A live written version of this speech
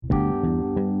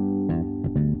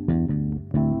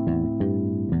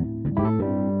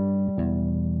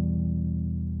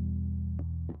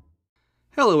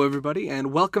Hello, everybody,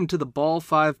 and welcome to the Ball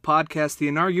 5 Podcast, the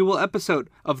inaugural episode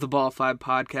of the Ball 5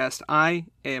 Podcast. I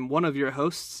am one of your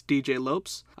hosts, DJ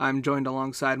Lopes. I'm joined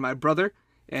alongside my brother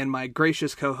and my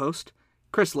gracious co-host,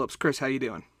 Chris Lopes. Chris, how you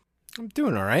doing? I'm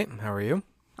doing all right. How are you?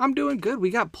 I'm doing good.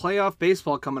 We got playoff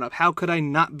baseball coming up. How could I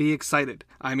not be excited?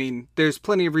 I mean, there's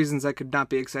plenty of reasons I could not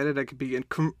be excited. I could be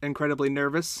incredibly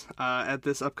nervous at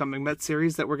this upcoming Mets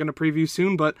series that we're going to preview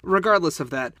soon. But regardless of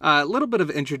that, a little bit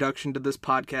of introduction to this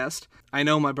podcast. I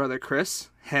know my brother Chris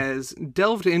has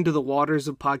delved into the waters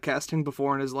of podcasting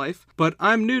before in his life, but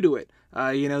I'm new to it.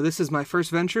 This is my first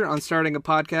venture on starting a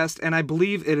podcast, and I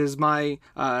believe it is my,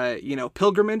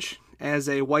 pilgrimage as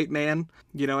a white man.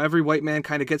 You know, every white man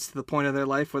kind of gets to the point of their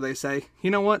life where they say,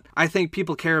 you know what, I think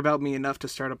people care about me enough to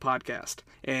start a podcast.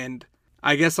 And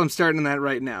I guess I'm starting that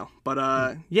right now. But,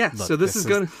 Look, so this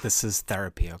is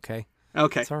therapy, okay?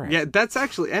 Okay. It's all right. Yeah, that's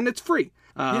actually, and it's free.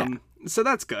 So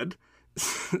that's good.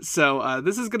 So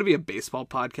this is going to be a baseball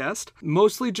podcast,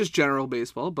 mostly just general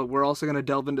baseball, but we're also going to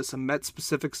delve into some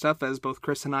Mets-specific stuff, as both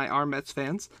Chris and I are Mets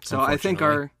fans. So I think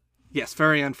yes,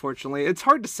 very unfortunately. It's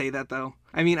hard to say that, though.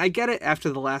 I mean, I get it after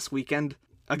the last weekend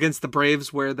against the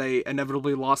Braves, where they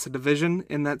inevitably lost a division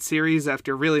in that series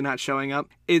after really not showing up.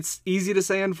 It's easy to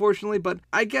say, unfortunately, but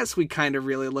I guess we kind of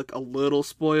really look a little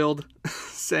spoiled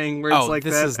saying words like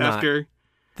that after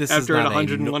an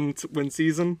 101-win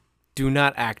season. Do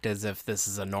not act as if this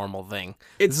is a normal thing.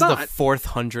 This is the fourth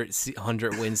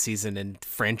 100-win season in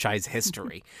franchise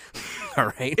history.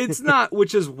 All right? It's not,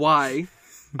 which is why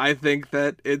I think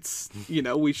that it's,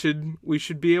 we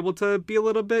should be able to be a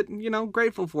little bit,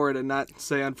 grateful for it and not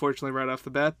say, unfortunately, right off the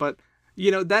bat. But,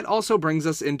 that also brings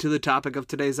us into the topic of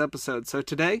today's episode. So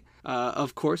today,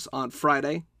 of course, on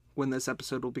Friday, when this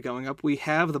episode will be going up, we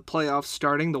have the playoffs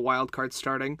starting, the wild card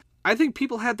starting. I think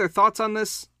people had their thoughts on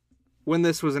this when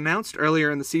this was announced earlier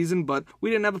in the season, but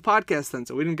we didn't have a podcast then,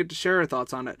 so we didn't get to share our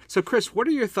thoughts on it. So, Chris, what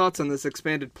are your thoughts on this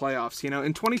expanded playoffs?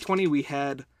 In 2020, we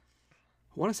had, I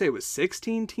want to say it was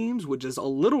 16 teams, which is a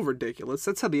little ridiculous.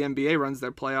 That's how the NBA runs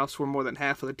their playoffs, where more than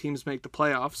half of the teams make the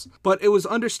playoffs. But it was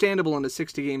understandable in a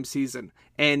 60-game season.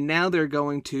 And now they're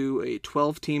going to a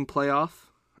 12-team playoff,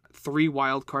 3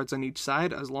 wild cards on each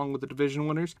side, along with the division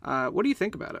winners. What do you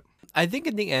think about it? I think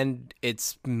in the end,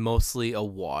 it's mostly a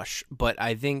wash, but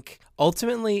I think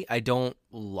ultimately I don't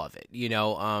love it.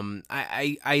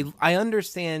 I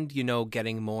understand,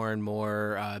 getting more and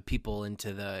more people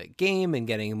into the game and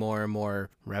getting more and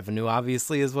more revenue,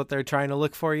 obviously, is what they're trying to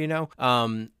look for,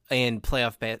 and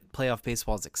playoff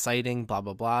baseball is exciting, blah,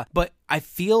 blah, blah. But I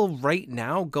feel right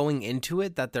now going into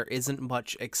it that there isn't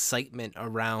much excitement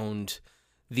around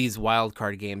these wild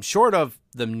card games, short of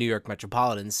the New York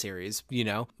Metropolitan series,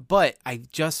 but I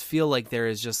just feel like there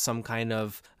is just some kind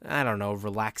of,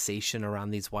 relaxation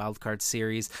around these wild card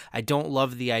series. I don't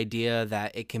love the idea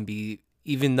that it can be,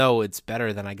 even though it's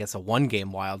better than, I guess, a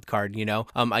 1-game wild card,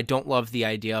 I don't love the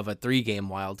idea of a 3-game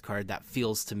wild card. That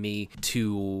feels to me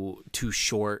too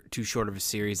short of a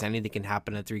series. Anything can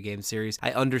happen in a 3-game series.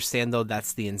 I understand, though,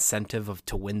 that's the incentive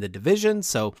to win the division,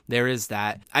 so there is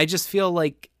that. I just feel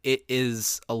like it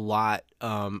is a lot.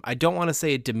 I don't want to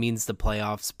say it demeans the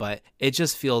playoffs, but it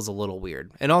just feels a little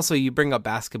weird. And also, you bring up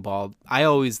basketball. I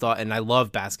always thought, and I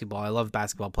love basketball. I love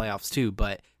basketball playoffs too,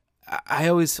 but I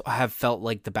always have felt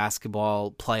like the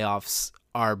basketball playoffs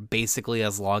are basically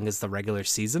as long as the regular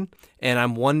season. And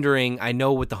I'm wondering, I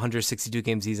know with the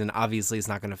 162-game season, obviously it's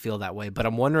not going to feel that way, but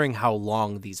I'm wondering how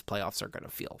long these playoffs are going to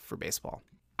feel for baseball.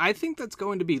 I think that's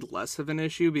going to be less of an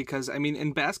issue because,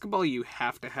 in basketball, you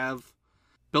have to have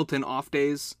built-in off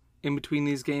days in between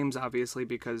these games, obviously,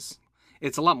 because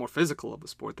it's a lot more physical of a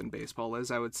sport than baseball is,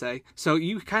 I would say. So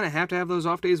you kind of have to have those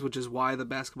off days, which is why the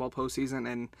basketball postseason,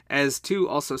 and as two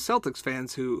also Celtics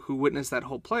fans who witnessed that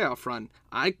whole playoff run,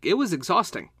 it was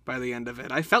exhausting by the end of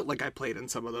it. I felt like I played in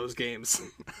some of those games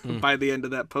by the end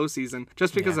of that postseason,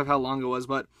 just because of how long it was.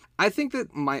 But I think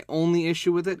that my only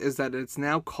issue with it is that it's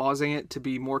now causing it to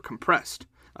be more compressed.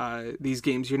 These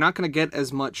games, you're not going to get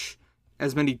as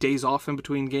many days off in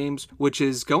between games, which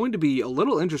is going to be a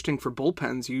little interesting for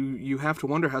bullpens. You have to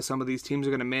wonder how some of these teams are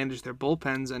going to manage their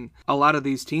bullpens, and a lot of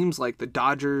these teams like the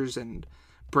Dodgers and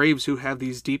Braves who have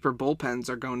these deeper bullpens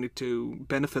are going to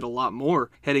benefit a lot more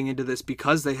heading into this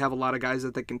because they have a lot of guys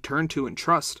that they can turn to and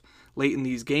trust late in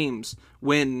these games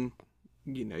when,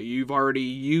 you've already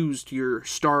used your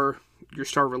star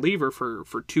reliever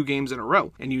for 2 games in a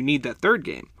row and you need that third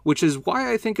game, which is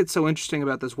why I think it's so interesting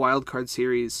about this wild card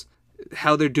series,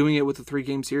 how they're doing it with the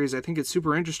 3-game series. I think it's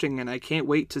super interesting, and I can't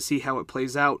wait to see how it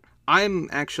plays out. I'm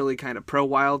actually kind of pro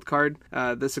wild card,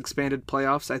 this expanded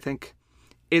playoffs. I think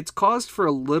it's caused for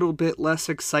a little bit less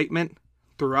excitement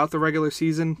throughout the regular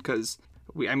season because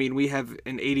We have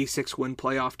an 86 win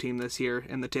playoff team this year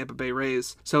in the Tampa Bay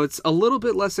Rays. So it's a little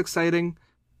bit less exciting,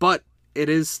 but it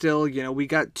is still, we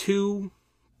got two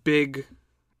big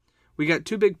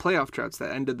playoff droughts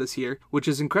that ended this year, which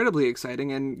is incredibly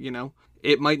exciting. And,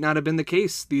 it might not have been the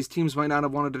case. These teams might not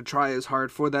have wanted to try as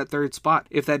hard for that third spot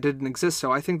if that didn't exist.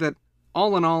 So I think that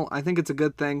all in all, I think it's a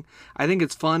good thing. I think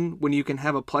it's fun when you can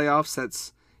have a playoffs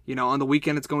that's, on the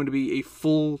weekend it's going to be a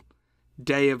full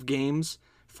day of games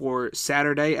for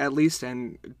Saturday at least,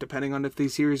 and depending on if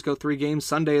these series go 3 games,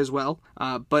 Sunday as well.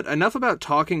 But enough about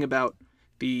talking about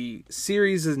the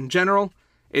series in general.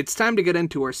 It's time to get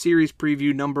into our series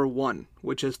preview number 1,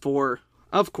 which is for,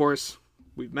 of course,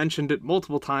 we've mentioned it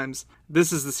multiple times,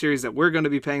 this is the series that we're going to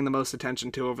be paying the most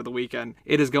attention to over the weekend.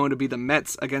 It is going to be the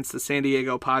Mets against the San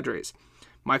Diego Padres.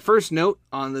 My first note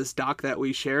on this doc that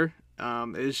we share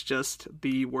is just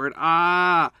the word,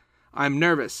 I'm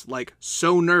nervous, like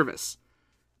so nervous,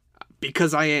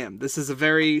 because I am. This is a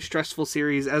very stressful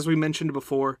series. As we mentioned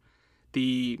before,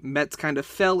 the Mets kind of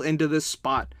fell into this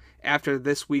spot after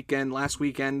last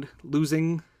weekend,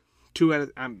 losing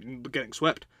I'm getting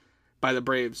swept by the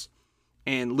Braves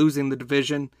and losing the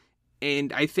division.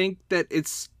 And I think that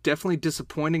it's definitely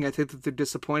disappointing. I think that they're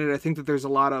disappointed. I think that there's a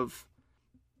lot of,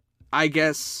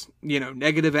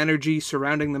 negative energy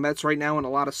surrounding the Mets right now in a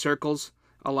lot of circles.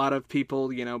 A lot of people,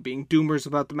 being doomers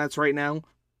about the Mets right now.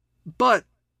 But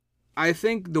I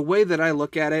think the way that I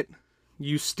look at it,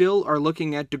 you still are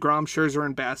looking at DeGrom, Scherzer,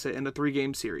 and Bassett in a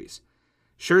 3-game series.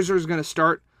 Scherzer is going to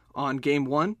start on game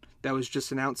 1. That was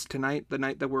just announced tonight, the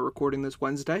night that we're recording this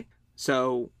Wednesday.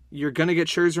 So you're going to get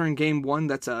Scherzer in game 1.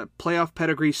 That's a playoff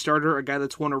pedigree starter, a guy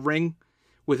that's won a ring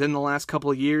within the last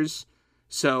couple of years.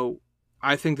 So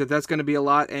I think that that's going to be a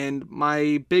lot. And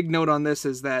my big note on this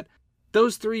is that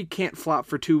those 3 can't flop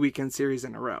for 2 weekend series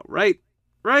in a row, right?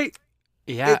 Right?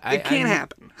 Yeah, it can't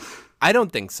happen. I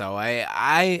don't think so.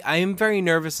 I am very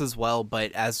nervous as well,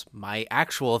 but as my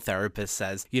actual therapist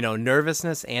says,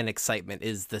 nervousness and excitement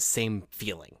is the same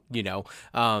feeling,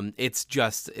 it's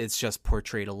just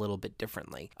portrayed a little bit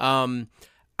differently.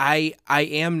 I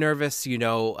am nervous,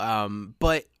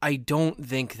 but I don't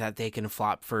think that they can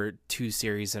flop for 2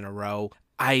 series in a row.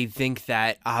 I think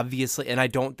that obviously, and I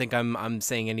don't think I'm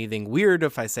saying anything weird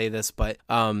if I say this, but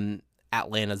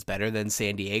Atlanta's better than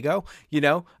San Diego,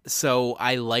 So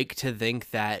I like to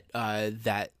think that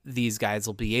that these guys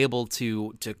will be able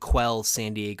to quell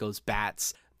San Diego's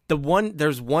bats.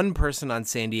 There's one person on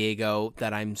San Diego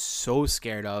that I'm so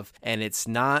scared of, and it's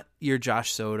not your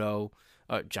Josh Soto.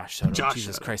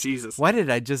 Jesus Christ. Jesus. Why did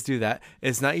I just do that?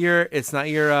 It's not your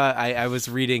I was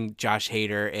reading Josh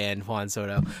Hader and Juan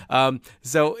Soto.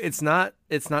 So it's not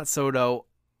Soto.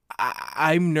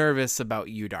 I'm nervous about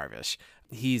Yu Darvish.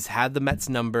 He's had the Mets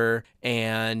number,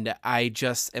 and I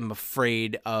just am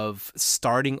afraid of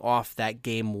starting off that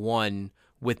game 1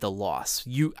 with the loss.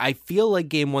 I feel like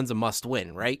game 1's a must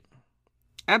win, right?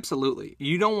 Absolutely.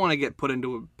 You don't want to get put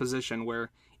into a position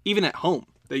where, even at home,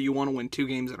 that you want to win 2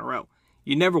 games in a row.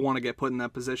 You never want to get put in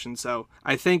that position. So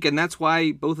I think, and that's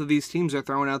why both of these teams are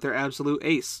throwing out their absolute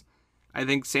ace. I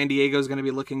think San Diego is going to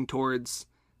be looking towards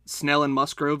Snell and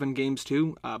Musgrove in games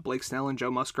 2, Blake Snell and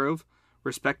Joe Musgrove,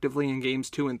 respectively, in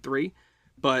games 2 and 3.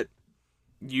 But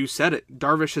you said it.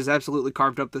 Darvish has absolutely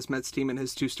carved up this Mets team in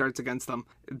his 2 starts against them.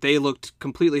 They looked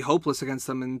completely hopeless against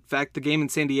them. In fact, the game in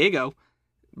San Diego,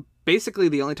 basically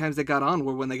the only times they got on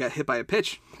were when they got hit by a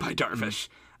pitch by Darvish,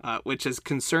 which is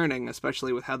concerning,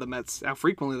 especially with how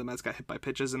frequently the Mets got hit by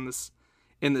pitches in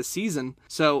this season.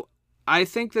 So I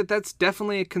think that that's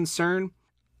definitely a concern.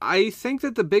 I think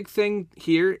that the big thing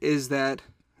here is that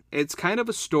it's kind of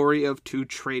a story of 2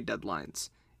 trade deadlines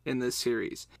in this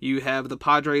series. You have the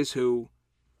Padres who,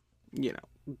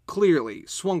 clearly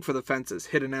swung for the fences,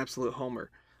 hit an absolute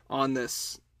homer on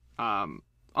this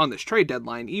trade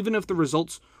deadline, even if the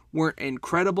results weren't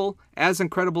as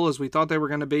incredible as we thought they were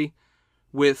going to be,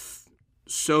 with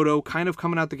Soto kind of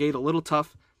coming out the gate a little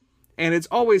tough. And it's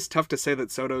always tough to say that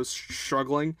Soto's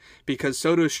struggling, because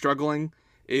Soto's struggling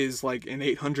is like an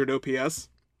 800 OPS.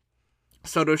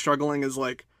 Soto struggling is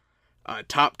like a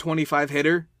top 25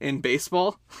 hitter in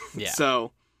baseball. Yeah.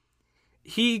 So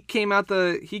he came out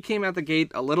the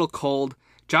gate a little cold.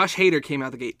 Josh Hader came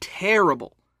out the gate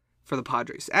terrible for the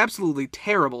Padres. Absolutely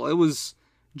terrible. It was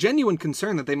genuine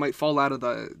concern that they might fall out of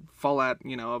a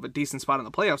decent spot in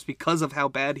the playoffs because of how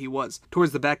bad he was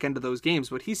towards the back end of those games.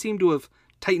 But he seemed to have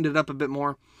tightened it up a bit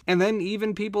more. And then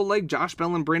even people like Josh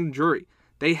Bell and Brandon Drury,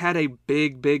 they had a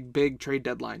big trade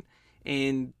deadline.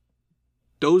 And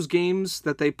those games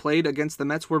that they played against the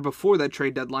Mets were before that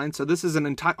trade deadline, so this is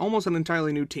almost an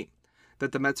entirely new team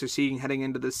that the Mets are seeing heading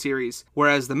into this series.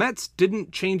 Whereas the Mets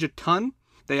didn't change a ton,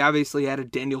 They obviously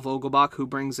added Daniel Vogelbach, who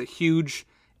brings a huge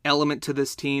element to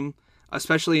this team,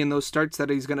 especially in those starts that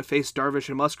he's going to face Darvish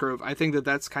and Musgrove. I think that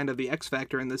that's kind of the X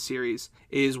factor in this series,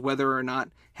 is whether or not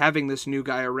having this new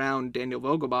guy around, Daniel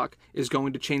Vogelbach, is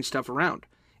going to change stuff around.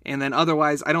 And then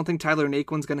otherwise, I don't think Tyler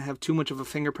Naquin's going to have too much of a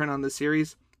fingerprint on this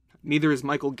series. Neither is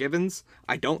Michael Givens,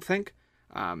 I don't think.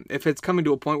 If it's coming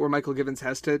to a point where Michael Givens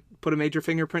has to put a major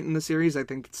fingerprint in the series, I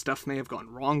think stuff may have gone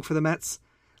wrong for the Mets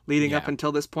leading up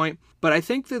until this point. But I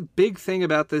think the big thing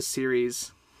about this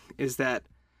series is that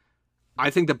I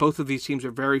think that both of these teams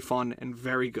are very fun and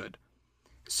very good.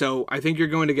 So I think you're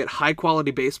going to get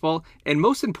high-quality baseball, and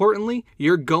most importantly,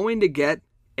 you're going to get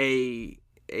a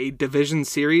division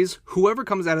series. Whoever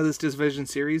comes out of this division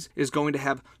series is going to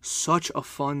have such a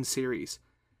fun series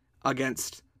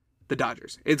against the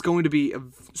Dodgers. It's going to be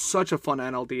such a fun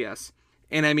NLDS.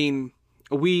 And I mean,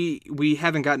 we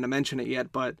haven't gotten to mention it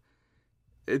yet, but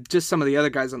just some of the other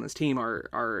guys on this team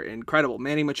are incredible.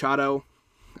 Manny Machado,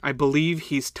 I believe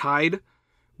he's tied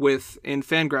with, in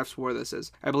Fangraphs where this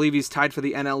is, I believe he's tied for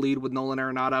the NL lead with Nolan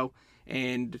Arenado,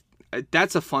 and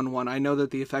that's a fun one. I know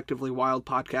that the Effectively Wild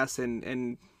podcast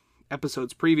and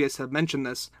episodes previous have mentioned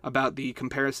this about the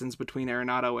comparisons between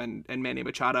Arenado and Manny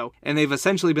Machado, and they've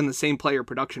essentially been the same player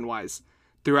production-wise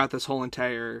throughout their whole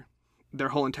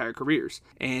entire careers.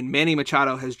 And Manny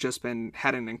Machado has just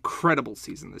had an incredible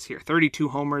season this year. 32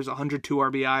 homers, 102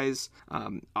 RBIs,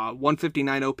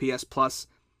 159 OPS plus.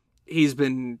 He's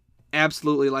been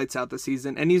absolutely lights out this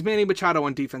season, and he's Manny Machado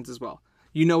on defense as well.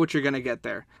 You know what you're going to get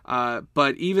there.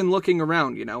 But even looking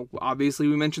around, obviously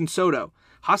we mentioned Soto.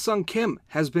 Ha-Sung Kim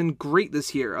has been great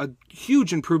this year, a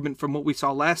huge improvement from what we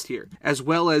saw last year. As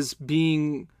well as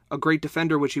being a great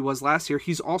defender, which he was last year,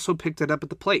 he's also picked it up at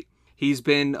the plate. He's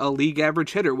been a league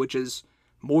average hitter, which is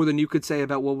more than you could say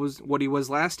about what he was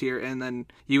last year. And then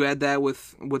you add that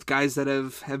with guys that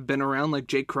have been around like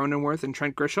Jake Cronenworth and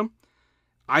Trent Grisham.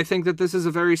 I think that this is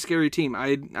a very scary team.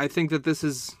 I think that this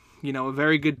is, a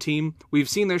very good team. We've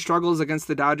seen their struggles against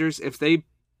the Dodgers. If they,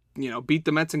 beat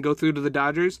the Mets and go through to the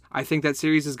Dodgers, I think that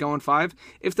series is going 5.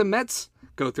 If the Mets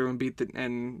go through and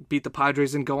beat the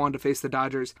Padres and go on to face the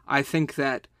Dodgers, I think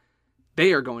that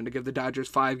they are going to give the Dodgers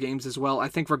 5 games as well. I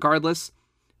think regardless,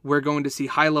 we're going to see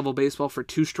high-level baseball for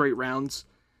 2 straight rounds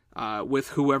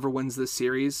with whoever wins this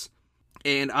series.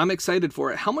 And I'm excited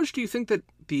for it. How much do you think that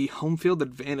the home field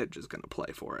advantage is going to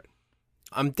play for it?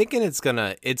 I'm thinking it's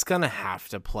gonna have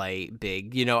to play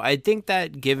big. I think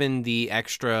that given the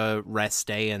extra rest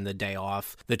day and the day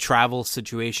off, the travel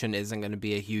situation isn't going to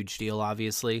be a huge deal,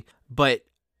 obviously. But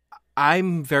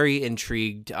I'm very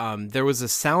intrigued. There was a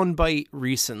soundbite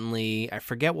recently. I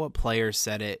forget what player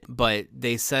said it, but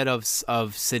they said of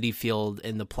Citi Field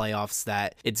in the playoffs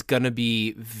that it's going to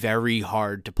be very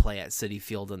hard to play at Citi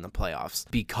Field in the playoffs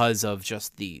because of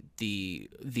just the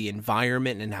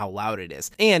environment and how loud it is.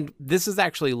 And this is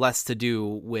actually less to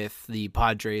do with the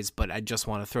Padres, but I just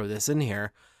want to throw this in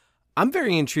here. I'm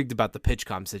very intrigued about the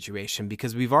PitchCom situation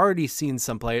because we've already seen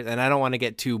some players, and I don't want to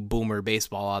get too boomer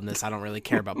baseball on this. I don't really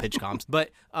care about PitchComs,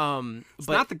 but it's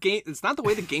not the game. It's not the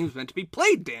way the game's meant to be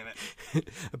played. Damn it!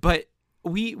 But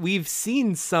we've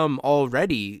seen some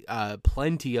already.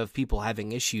 Plenty of people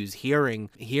having issues hearing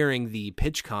the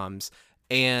PitchComs.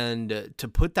 And to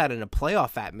put that in a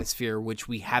playoff atmosphere, which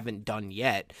we haven't done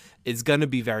yet, is going to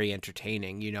be very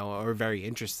entertaining, or very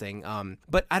interesting.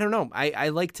 But I don't know. I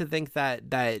like to think that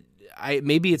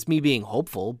maybe it's me being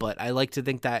hopeful, but I like to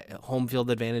think that home field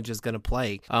advantage is going to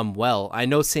play well. I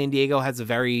know San Diego has a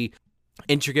very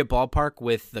intricate ballpark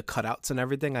with the cutouts and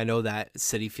everything. I know that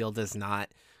Citi Field is not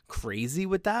crazy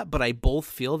with that, but I both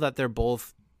feel that they're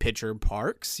both pitcher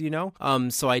parks,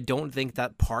 so I don't think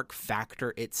that park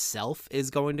factor itself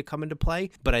is going to come into play,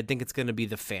 but I think it's going to be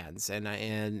the fans, and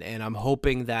I'm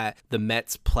hoping that the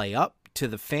Mets play up to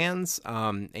the fans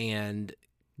and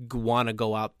want to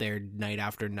go out there night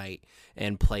after night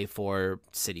and play for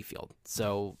Citi Field.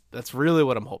 So that's really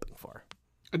what I'm hoping for.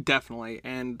 Definitely.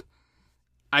 And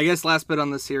I guess last bit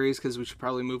on this series, because we should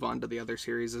probably move on to the other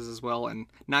series as well and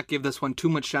not give this one too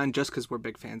much shine just because we're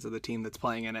big fans of the team that's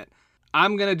playing in it.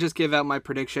 I'm going to just give out my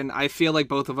prediction. I feel like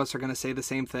both of us are going to say the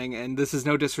same thing, and this is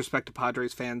no disrespect to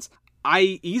Padres fans.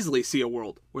 I easily see a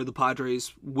world where the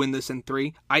Padres win this in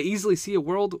 3. I easily see a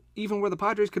world even where the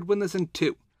Padres could win this in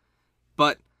 2.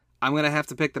 But I'm going to have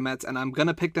to pick the Mets, and I'm going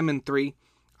to pick them in 3.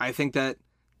 I think that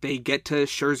they get to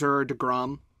Scherzer or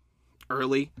DeGrom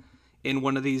early in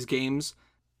one of these games,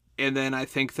 and then I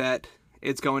think that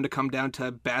it's going to come down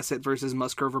to Bassett versus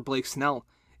Musgrove or Blake Snell,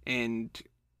 and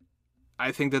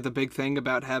I think that the big thing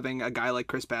about having a guy like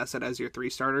Chris Bassett as your 3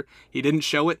 starter, he didn't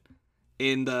show it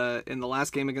in the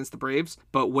last game against the Braves,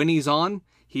 but when he's on,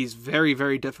 he's very,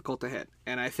 very difficult to hit.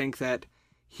 And I think that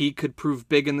he could prove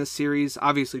big in this series.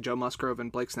 Obviously, Joe Musgrove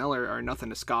and Blake Snell are nothing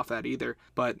to scoff at either,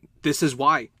 but this is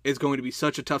why it's going to be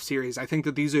such a tough series. I think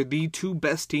that these are the two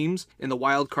best teams in the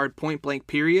wild card point blank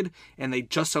period, and they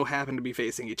just so happen to be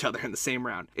facing each other in the same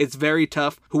round. It's very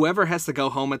tough. Whoever has to go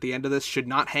home at the end of this should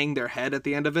not hang their head at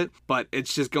the end of it, but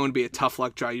it's just going to be a tough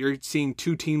luck draw. You're seeing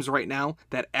two teams right now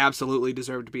that absolutely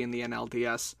deserve to be in the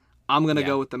NLDS. I'm going to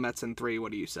go with the Mets in 3.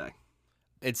 What do you say?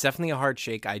 It's definitely a hard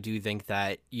shake. I do think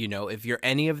that, if you're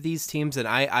any of these teams, and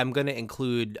I'm going to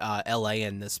include LA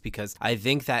in this, because I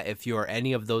think that if you're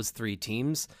any of those 3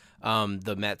 teams,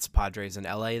 the Mets, Padres, and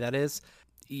LA, that is,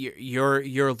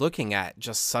 you're looking at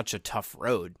just such a tough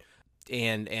road.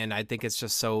 And I think it's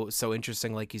just so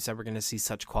interesting. Like you said, we're going to see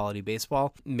such quality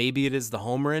baseball. Maybe it is the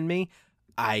homer in me.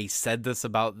 I said this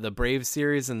about the Braves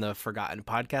series in the Forgotten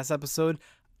Podcast episode.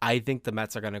 I think the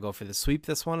Mets are going to go for the sweep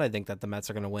this one. I think that the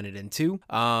Mets are going to win it in 2.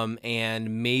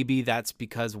 And maybe that's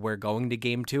because we're going to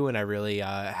game 2 and I really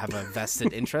have a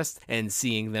vested interest in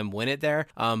seeing them win it there.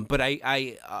 But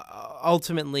I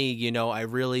ultimately, I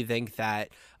really think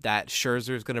that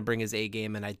Scherzer is going to bring his A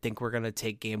game, and I think we're going to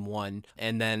take game 1.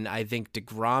 And then I think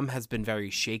DeGrom has been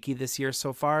very shaky this year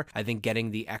so far. I think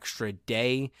getting the extra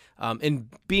day and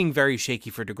being very shaky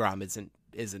for DeGrom isn't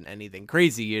anything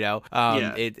crazy,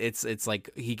 it's like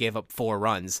he gave up 4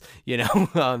 runs,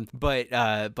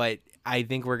 but I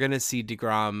think we're going to see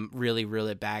DeGrom really reel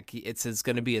it back. It's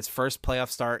going to be his first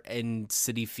playoff start in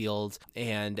Citi Field,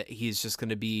 and he's just going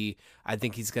to be, I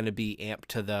think he's going to be amped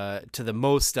to the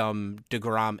most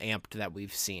DeGrom amped that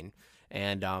we've seen.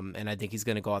 And I think he's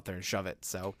going to go out there and shove it.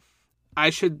 So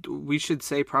we should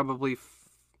say probably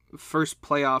first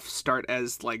playoff start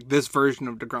as like this version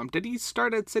of DeGrom. Did he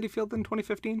start at Citi Field in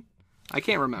 2015? I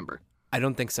can't remember. I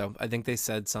don't think so. I think they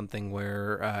said something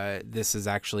where this is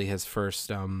actually his first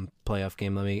playoff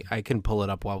game. I can pull it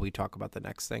up while we talk about the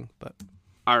next thing. But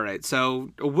all right, so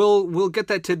we'll get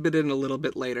that tidbit in a little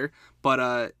bit later.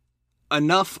 But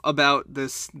enough about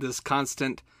this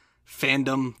constant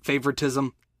fandom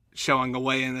favoritism showing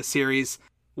away in the series.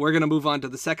 We're going to move on to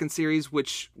the second series,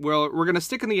 which we're going to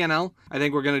stick in the NL. I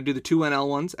think we're going to do the 2 NL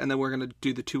ones, and then we're going to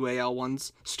do the 2 AL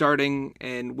ones, starting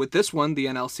with this one, the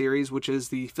NL series, which is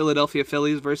the Philadelphia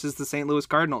Phillies versus the St. Louis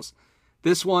Cardinals.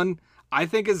 This one, I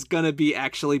think, is going to be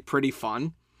actually pretty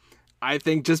fun. I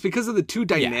think just because of the two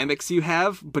dynamics you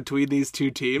have between these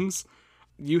two teams,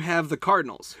 you have the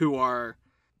Cardinals, who are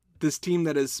this team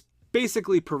that is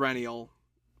basically perennial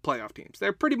playoff teams.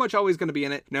 They're pretty much always going to be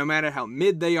in it, no matter how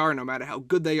mid they are, no matter how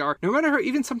good they are, no matter how,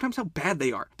 even sometimes how bad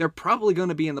they are. They're probably going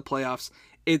to be in the playoffs.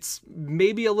 It's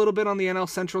maybe a little bit on the NL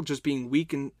Central just being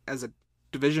weak as a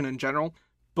division in general,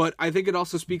 but I think it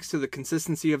also speaks to the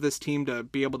consistency of this team to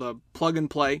be able to plug and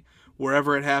play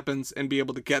wherever it happens and be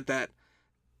able to get that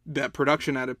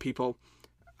production out of people.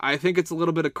 I think it's a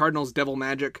little bit of Cardinals devil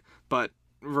magic, but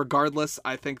regardless,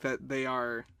 I think that they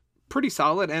are pretty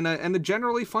solid and a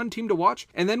generally fun team to watch.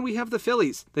 And then we have the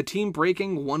Phillies, the team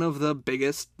breaking one of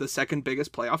the second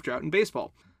biggest playoff drought in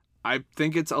baseball. I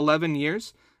think it's 11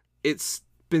 years. It's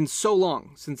been so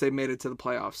long since they made it to the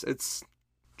playoffs. It's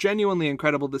genuinely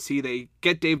incredible to see. They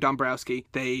get Dave Dombrowski.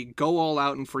 They go all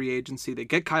out in free agency. They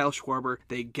get Kyle Schwarber.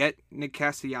 They get Nick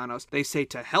Castellanos. They say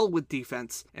to hell with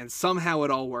defense, and somehow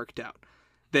it all worked out.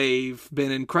 They've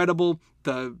been incredible.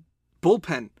 The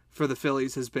bullpen for the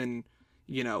Phillies has been,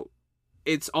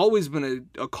 it's always been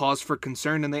a cause for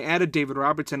concern, and they added David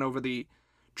Robertson over the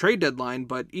trade deadline,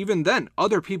 but even then,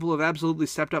 other people have absolutely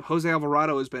stepped up. Jose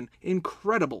Alvarado has been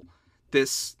incredible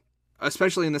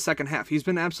especially in the second half. He's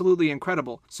been absolutely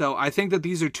incredible. So I think that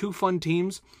these are two fun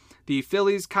teams. The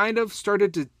Phillies kind of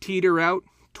started to teeter out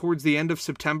towards the end of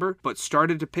September, but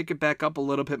started to pick it back up a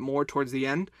little bit more towards the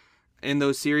end in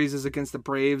those series against the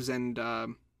Braves and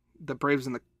the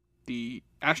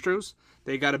Astros.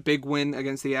 They got a big win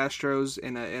against the Astros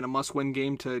in a must-win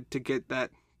game to get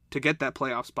that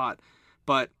playoff spot.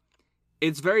 But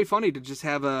it's very funny to just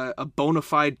have a bona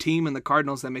fide team in the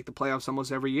Cardinals that make the playoffs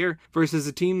almost every year versus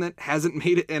a team that hasn't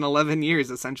made it in 11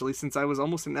 years, essentially, since I was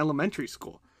almost in elementary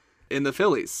school, in the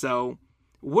Phillies. So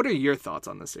what are your thoughts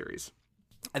on the series?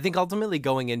 I think ultimately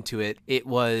going into it, it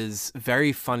was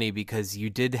very funny because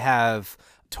you did have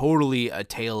totally a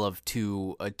tale of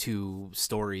two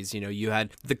stories. You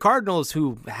had the Cardinals,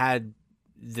 who had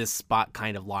this spot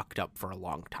kind of locked up for a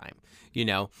long time,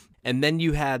 and then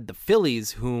you had the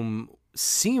Phillies, whom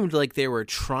seemed like they were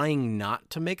trying not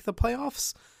to make the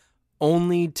playoffs,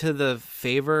 only to the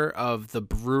favor of the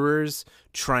Brewers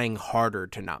trying harder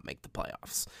to not make the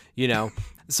playoffs,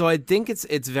 So I think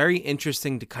it's very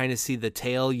interesting to kind of see the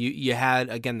tale. You had,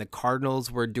 again, the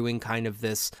Cardinals were doing kind of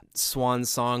this swan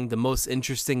song. The most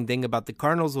interesting thing about the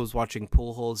Cardinals was watching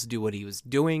Pujols do what he was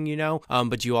doing,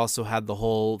 but you also had the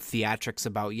whole theatrics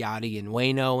about Yachty and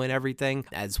Waino and everything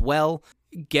as well.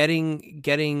 Getting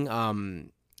the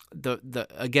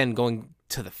again, going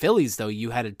to the Phillies, though,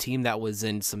 you had a team that was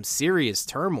in some serious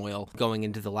turmoil going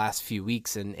into the last few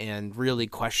weeks and really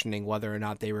questioning whether or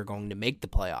not they were going to make the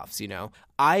playoffs.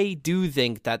 I do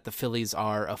think that the Phillies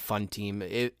are a fun team.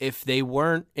 If they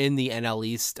weren't in the NL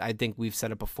East, I think we've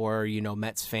said it before,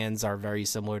 Mets fans are very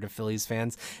similar to Phillies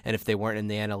fans. And if they weren't in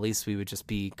the NL East, we would just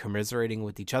be commiserating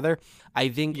with each other. I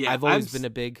think I've always been a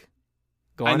big...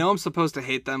 I know I'm supposed to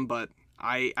hate them, but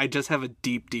I just have a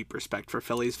deep, deep respect for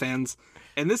Phillies fans.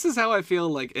 And this is how I feel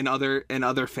like in other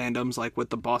fandoms, like with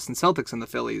the Boston Celtics and the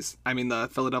Phillies. I mean, the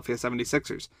Philadelphia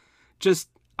 76ers. Just,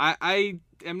 I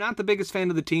am not the biggest fan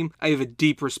of the team. I have a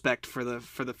deep respect for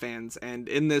the fans. And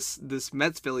in this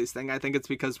Mets-Phillies thing, I think it's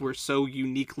because we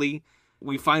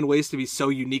find ways to be so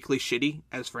uniquely shitty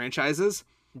as franchises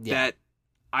that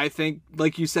I think,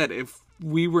 like you said, if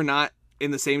we were not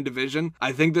in the same division,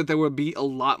 I think that there would be a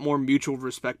lot more mutual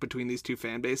respect between these two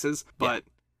fan bases. But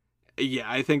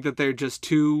I think that they're just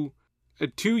two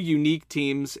unique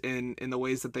teams in the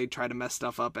ways that they try to mess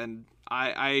stuff up. And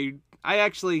I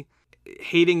actually,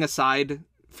 hating aside,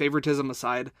 favoritism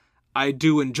aside, I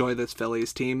do enjoy this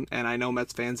Phillies team. And I know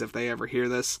Mets fans, if they ever hear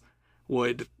this,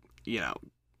 would,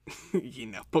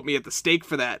 put me at the stake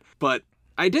for that. But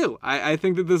I do. I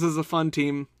think that this is a fun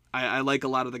team. I like a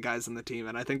lot of the guys on the team,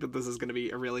 and I think that this is going to be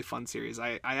a really fun series.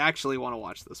 I actually want to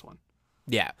watch this one.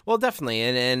 Yeah, well, definitely.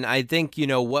 And I think,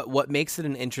 what makes it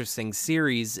an interesting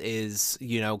series is,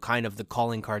 kind of the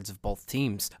calling cards of both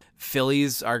teams.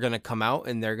 Phillies are going to come out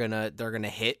and they're going to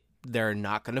hit. They're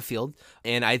not going to field.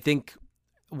 And I think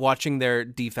watching their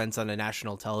defense on a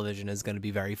national television is going to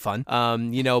be very fun.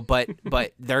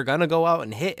 But they're going to go out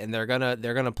and hit, and they're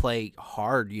going to play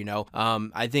hard,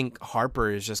 I think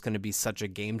Harper is just going to be such a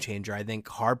game changer. I think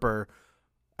Harper,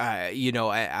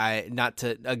 I not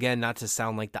to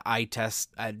sound like the eye test,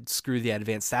 I'd screw the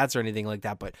advanced stats or anything like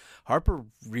that, but Harper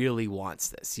really wants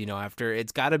this, after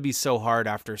it's got to be so hard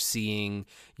after seeing,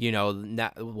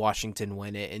 Washington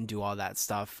win it and do all that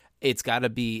stuff. It's got to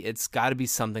be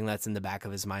something that's in the back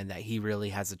of his mind that he really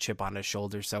has a chip on his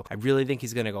shoulder. So I really think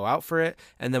he's going to go out for it.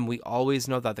 And then we always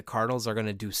know that the Cardinals are going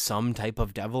to do some type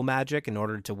of devil magic in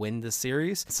order to win the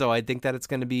series. So I think that it's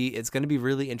going to be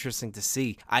really interesting to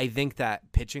see. I think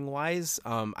that pitching wise,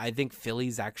 I think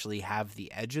Phillies actually have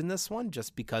the edge in this one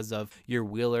just because of your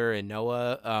Wheeler and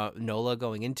Nola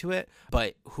going into it.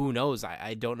 But who knows?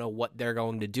 I don't know what they're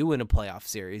going to do in a playoff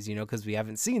series, because we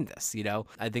haven't seen this,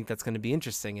 I think that's going to be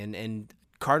interesting. And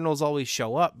Cardinals always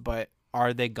show up, but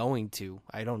are they going to?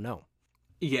 I don't know.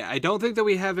 Yeah, I don't think that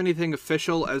we have anything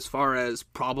official as far as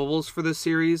probables for this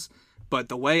series, but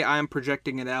the way I'm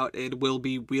projecting it out, it will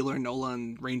be Wheeler, Nola,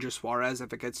 and Ranger Suarez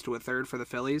if it gets to a third for the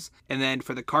Phillies. And then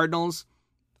for the Cardinals,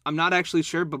 I'm not actually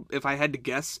sure, but if I had to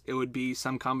guess, it would be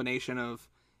some combination of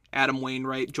Adam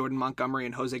Wainwright, Jordan Montgomery,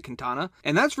 and Jose Quintana.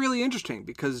 And that's really interesting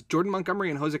because Jordan Montgomery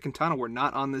and Jose Quintana were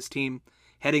not on this team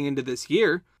heading into this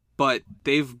year, but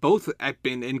they've both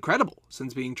been incredible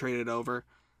since being traded over.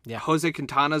 Yeah. Jose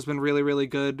Quintana's been really, really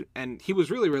good, and he was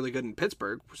really, really good in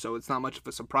Pittsburgh, so it's not much of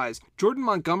a surprise. Jordan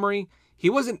Montgomery, he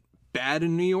wasn't bad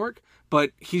in New York, but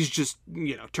he's just,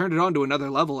 turned it on to another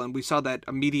level, and we saw that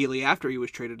immediately after he was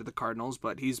traded to the Cardinals,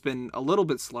 but he's been a little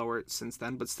bit slower since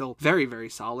then, but still very, very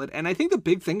solid. And I think the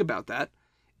big thing about that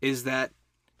is that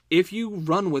if you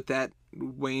run with that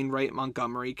Wainwright,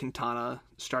 Montgomery, Quintana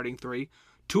starting three,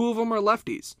 two of them are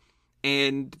lefties.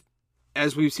 And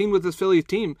as we've seen with this Phillies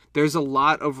team, there's a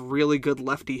lot of really good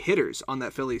lefty hitters on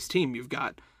that Phillies team. You've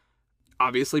got,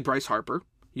 obviously, Bryce Harper.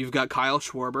 You've got Kyle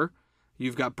Schwarber.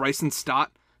 You've got Bryson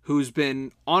Stott, who's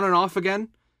been on and off again.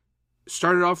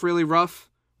 Started off really rough.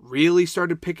 Really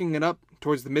started picking it up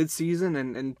towards the midseason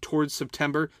and towards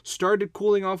September. Started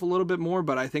cooling off a little bit more,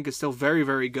 but I think is still very,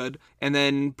 very good. And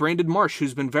then Brandon Marsh,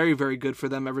 who's been very, very good for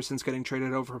them ever since getting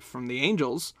traded over from the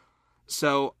Angels.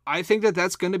 So I think that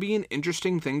that's going to be an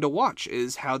interesting thing to watch,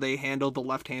 is how they handle the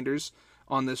left-handers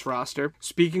on this roster.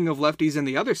 Speaking of lefties in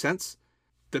the other sense,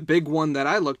 the big one that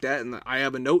I looked at, and I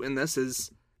have a note in this,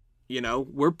 is,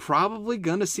 we're probably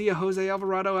going to see a Jose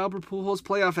Alvarado, Albert Pujols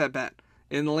playoff at-bat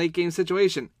in the late-game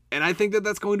situation. And I think that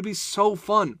that's going to be so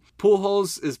fun.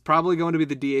 Pujols is probably going to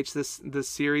be the DH this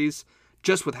series,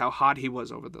 just with how hot he was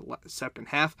over the second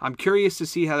half. I'm curious to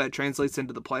see how that translates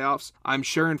into the playoffs. I'm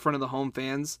sure in front of the home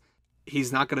fans,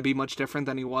 he's not going to be much different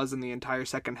than he was in the entire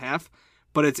second half.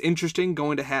 But it's interesting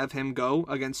going to have him go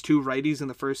against two righties in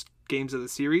the first games of the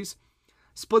series.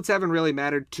 Splits haven't really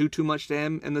mattered too much to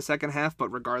him in the second half, but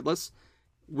regardless,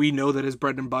 we know that his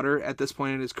bread and butter at this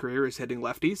point in his career is hitting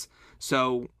lefties.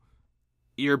 So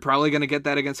you're probably going to get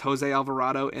that against Jose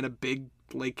Alvarado in a big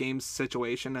late game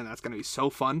situation, and that's going to be so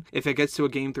fun. If it gets to a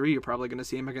game 3, you're probably going to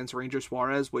see him against Ranger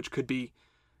Suarez, which could be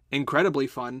incredibly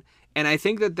fun. And I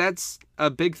think that that's a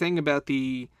big thing about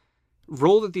the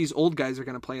role that these old guys are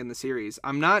going to play in the series.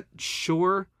 I'm not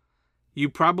sure. You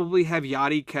probably have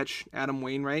Yachty catch Adam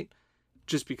Wainwright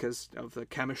just because of the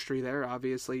chemistry there.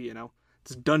 Obviously,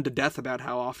 it's done to death about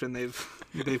how often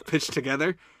they've pitched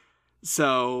together.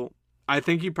 So I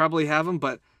think you probably have him,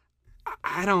 but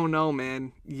I don't know,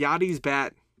 man. Yachty's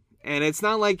bat, and it's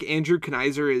not like Andrew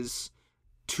Knizer is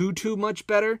too much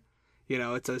better.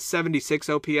 It's a 76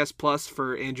 OPS plus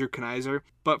for Andrew Knizer,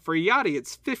 but for Yachty,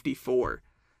 it's 54.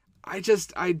 I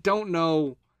don't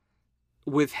know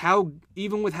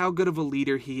even with how good of a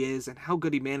leader he is and how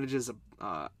good he manages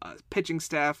a pitching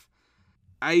staff.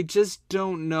 I just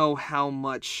don't know how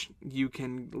much you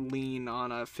can lean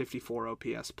on a 54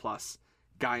 OPS plus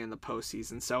guy in the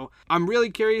postseason. So I'm really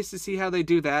curious to see how they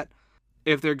do that.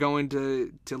 If they're going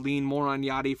to lean more on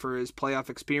Yachty for his playoff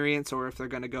experience, or if they're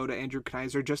going to go to Andrew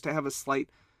Knizer just to have a slight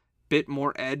bit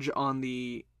more edge on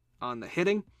the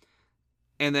hitting.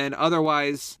 And then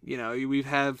otherwise,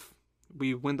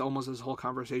 we went almost this whole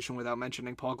conversation without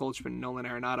mentioning Paul Goldschmidt and Nolan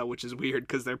Arenado, which is weird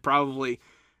because they're probably,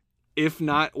 if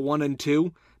not 1 and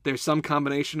 2, there's some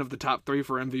combination of the top 3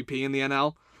 for MVP in the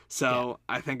NL. So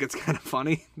yeah. I think it's kind of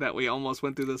funny that we almost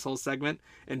went through this whole segment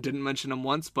and didn't mention them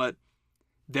once, but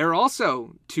they're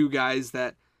also two guys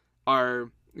that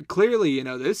are clearly,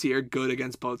 this year good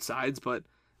against both sides, but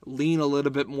lean a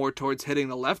little bit more towards hitting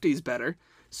the lefties better.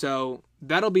 So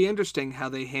that'll be interesting how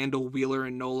they handle Wheeler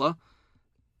and Nola.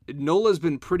 Nola's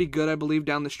been pretty good, I believe,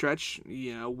 down the stretch.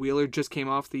 Wheeler just came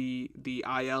off the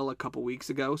IL a couple weeks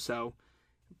ago, so.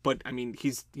 But I mean,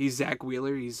 he's Zach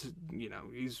Wheeler. He's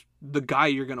the guy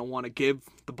you're gonna want to give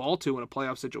the ball to in a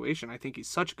playoff situation. I think he's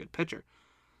such a good pitcher.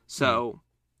 So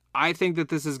I think that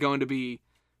this is going to be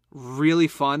really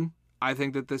fun. I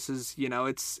think that this is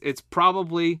it's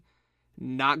probably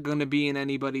not going to be in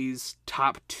anybody's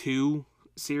top 2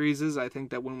 series. I think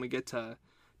that when we get to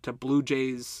Blue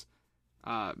Jays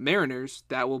Mariners,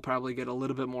 that will probably get a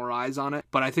little bit more eyes on it.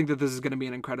 But I think that this is going to be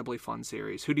an incredibly fun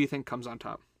series. Who do you think comes on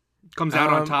top? Comes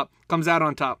out on top. I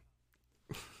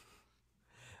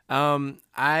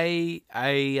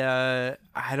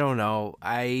don't know.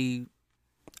 I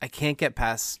can't get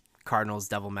past Cardinals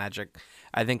Devil Magic.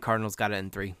 I think Cardinals got it in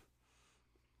 3.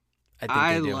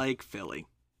 I like Philly.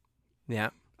 Yeah.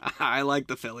 I like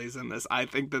the Phillies in this. I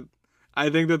think that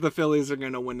the Phillies are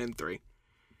going to win in 3.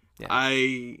 Yeah.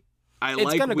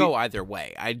 It's going to go either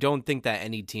way. I don't think that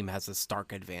any team has a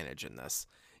stark advantage in this.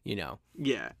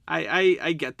 Yeah,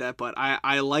 I get that, but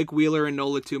I like Wheeler and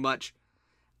Nola too much.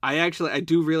 I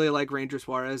do really like Ranger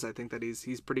Suarez. I think that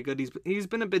he's pretty good. He's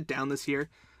been a bit down this year,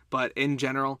 but in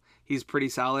general, he's pretty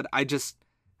solid. I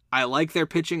like their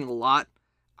pitching a lot.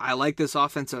 I like this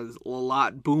offense a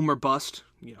lot, boom or bust,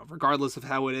 regardless of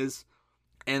how it is.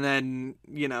 And then,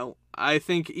 I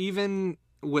think even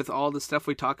with all the stuff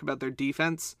we talk about their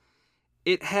defense,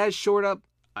 it has shored up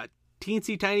a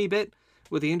teensy tiny bit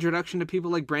with the introduction to people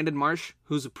like Brandon Marsh,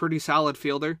 who's a pretty solid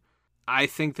fielder. I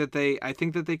think that they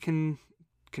can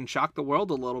shock the world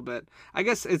a little bit. I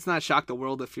guess it's not shock the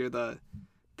world if you're the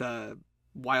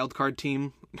wild card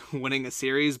team winning a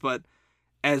series, but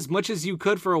as much as you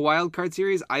could for a wild card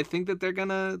series, I think that they're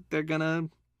gonna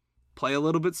play a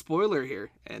little bit spoiler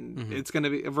here, and it's gonna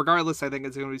be, regardless, I think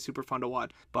it's gonna be super fun to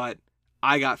watch. But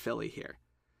I got Philly here.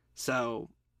 So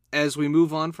as we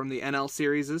move on from the NL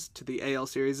series to the AL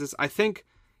series, I think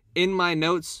in my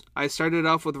notes, I started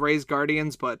off with Rays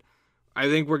Guardians, but I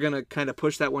think we're going to kind of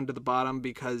push that one to the bottom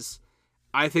because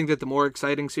I think that the more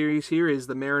exciting series here is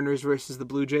the Mariners versus the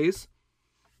Blue Jays.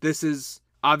 This is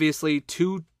obviously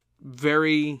two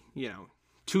very,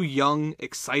 two young,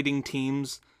 exciting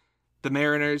teams. The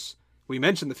Mariners, we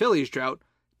mentioned the Phillies drought,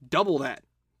 double that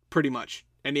pretty much,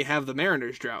 and you have the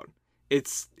Mariners drought.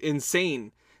 It's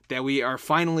insane that we are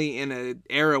finally in an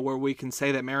era where we can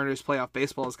say that Mariners playoff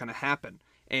baseball is going to happen.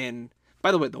 And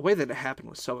by the way that it happened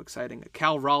was so exciting. A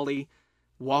Cal Raleigh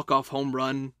walk-off home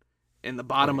run in the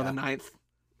bottom of the 9th.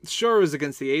 Sure, it was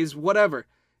against the A's, whatever.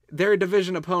 They're a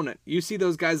division opponent. You see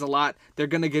those guys a lot. They're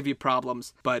going to give you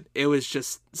problems. But it was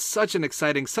just such an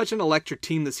exciting, such an electric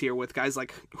team this year with guys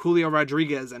like Julio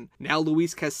Rodriguez and now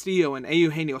Luis Castillo and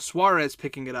Eugenio Suarez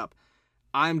picking it up.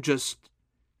 I'm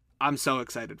so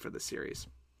excited for this series.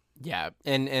 Yeah,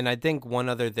 and I think one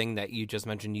other thing that you just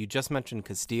mentioned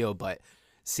Castillo, but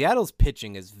Seattle's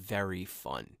pitching is very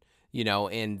fun.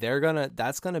 And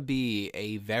that's gonna be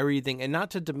a very thing, and not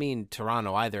to demean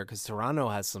Toronto either, because Toronto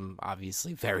has some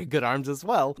obviously very good arms as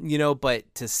well,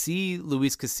 but to see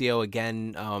Luis Castillo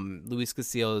again, Luis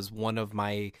Castillo is one of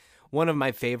my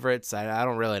favorites. I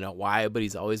don't really know why, but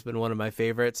he's always been one of my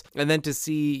favorites. And then to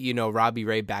see, Robbie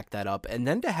Ray back that up, and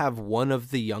then to have one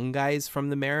of the young guys from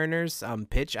the Mariners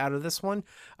pitch out of this one,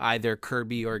 either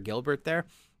Kirby or Gilbert there,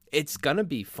 it's going to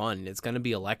be fun. It's going to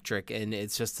be electric, and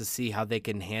it's just to see how they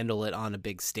can handle it on a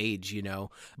big stage,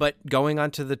 But going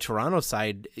on to the Toronto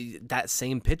side, that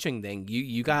same pitching thing,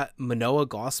 you got Manoah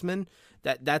Gossman,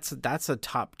 that's a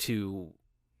top two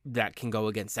that can go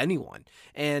against anyone,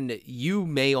 and you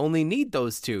may only need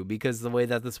those two because the way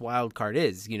that this wild card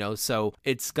is, so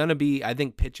it's gonna be, I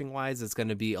think pitching wise, it's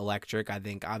gonna be electric. I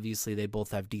think obviously they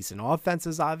both have decent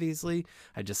offenses. Obviously,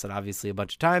 I just said obviously a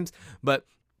bunch of times, but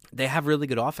they have really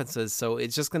good offenses, so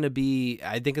it's just gonna be,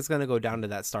 I think it's gonna go down to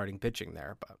that starting pitching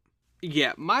there. But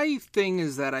yeah, my thing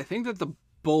is that I think that the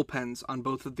bullpens on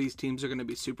both of these teams are going to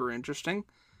be super interesting.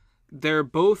 They're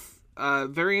both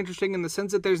very interesting in the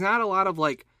sense that there's not a lot of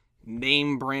like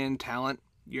name brand talent.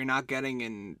 You're not getting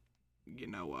an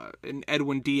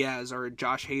Edwin Diaz or a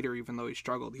Josh Hader, even though he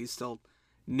struggled. He's still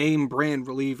name brand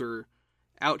reliever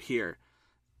out here.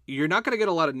 You're not going to get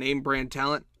a lot of name brand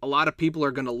talent. A lot of people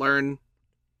are going to learn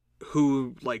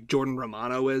who like Jordan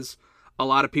Romano is. A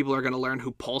lot of people are going to learn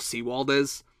who Paul Sewald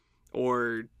is.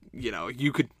 Or,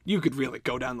 you could really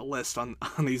go down the list on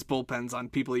these bullpens on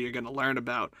people you're going to learn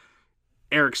about.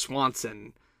 Eric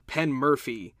Swanson, Penn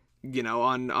Murphy,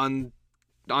 on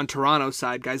Toronto's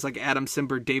side, guys like Adam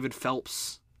Simber, David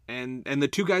Phelps, and the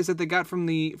two guys that they got from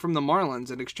the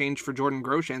Marlins in exchange for Jordan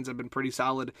Groshans have been pretty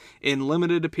solid in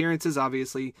limited appearances.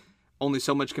 Obviously, only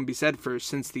so much can be said for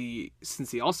since the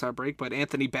All-Star break, but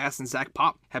Anthony Bass and Zach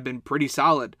Pop have been pretty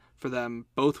solid for them,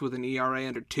 both with an ERA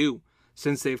under 2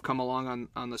 since they've come along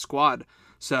on the squad.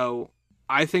 So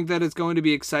I think that it's going to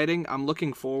be exciting. I'm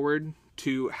looking forward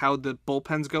to how the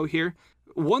bullpens go here.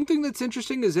 One thing that's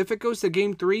interesting is if it goes to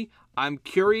Game 3, I'm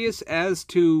curious as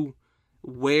to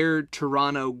where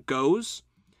Toronto goes.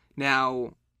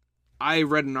 Now, I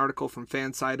read an article from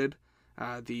Fansided,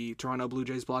 the Toronto Blue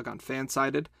Jays blog on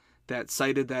Fansided, that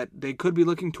cited that they could be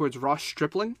looking towards Ross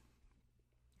Stripling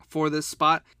for this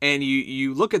spot. And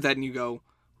you look at that and you go,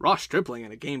 Ross Stripling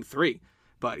in a Game 3.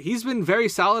 But he's been very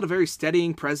solid, a very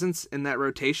steadying presence in that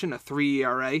rotation, a 3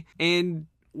 ERA. And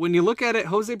when you look at it,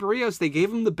 Jose Barrios, they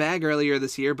gave him the bag earlier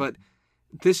this year, but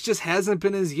this just hasn't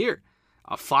been his year.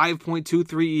 A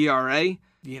 5.23 ERA.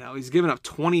 He's given up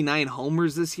 29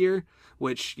 homers this year,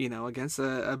 which, against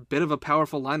a bit of a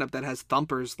powerful lineup that has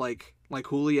thumpers like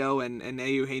Julio and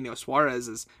Eugenio Suarez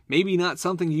is maybe not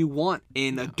something you want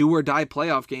in a do-or-die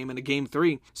playoff game in a Game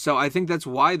 3. So I think that's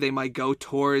why they might go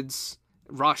towards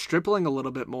Ross Stripling a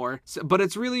little bit more. But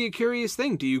it's really a curious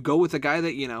thing. Do you go with a guy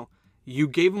that, you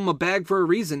gave him a bag for a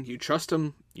reason. You trust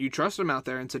him out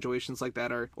there in situations like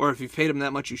that. Or if you've paid him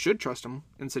that much, you should trust him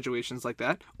in situations like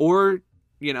that. Or,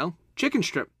 chicken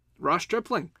strip, Ross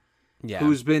Stripling,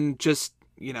 who's been just,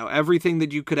 everything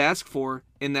that you could ask for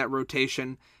in that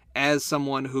rotation as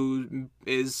someone who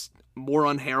is more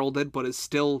unheralded, but has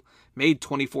still made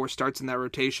 24 starts in that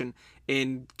rotation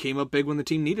and came up big when the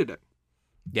team needed it.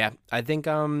 Yeah, I think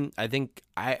I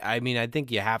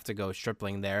think you have to go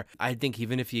Stripling there. I think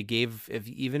even if you gave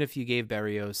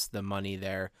Barrios the money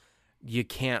there, you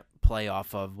can't play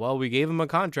off of, well, we gave him a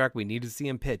contract, we need to see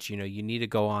him pitch. You need to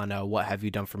go on what have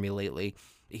you done for me lately?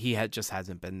 He just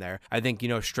hasn't been there. I think,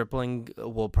 Stripling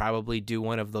will probably do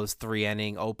one of those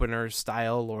 3-inning opener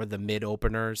style or the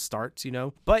mid-opener starts,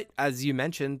 But as you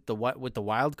mentioned, with the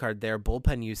wild card there,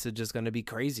 bullpen usage is going to be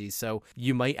crazy. So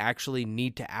you might actually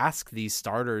need to ask these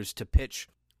starters to pitch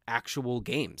actual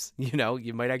games.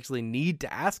 You might actually need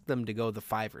to ask them to go the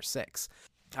 5 or 6.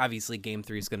 Obviously, Game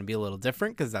 3 is going to be a little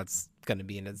different because that's going to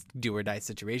be in a do-or-die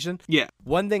situation. Yeah.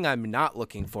 One thing I'm not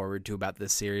looking forward to about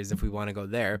this series, if we want to go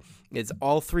there, is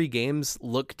all 3 games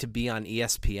look to be on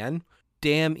ESPN.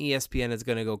 Damn, ESPN is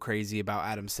going to go crazy about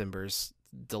Adam Simber's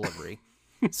delivery.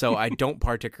 So I don't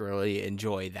particularly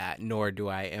enjoy that, nor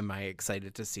am I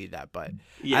excited to see that. But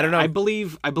yeah, I don't know. I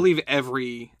believe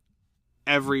every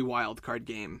wild card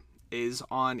game is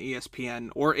on ESPN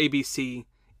or ABC,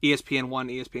 ESPN 1,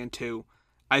 ESPN 2.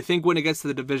 I think when it gets to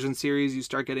the division series, you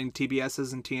start getting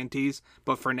TBSs and TNTs.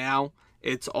 But for now,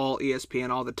 it's all ESPN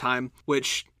all the time,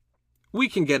 which we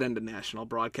can get into national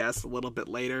broadcasts a little bit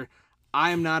later. I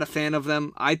am not a fan of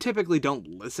them. I typically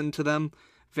don't listen to them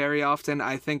very often.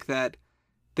 I think that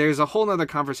there's a whole nother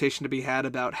conversation to be had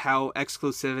about how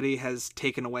exclusivity has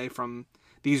taken away from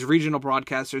these regional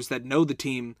broadcasters that know the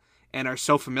team and are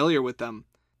so familiar with them,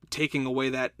 taking away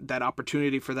that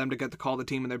opportunity for them to get to call the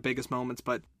team in their biggest moments.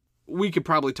 But we could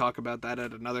probably talk about that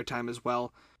at another time as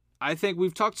well. I think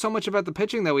we've talked so much about the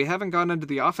pitching that we haven't gone into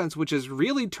the offense, which is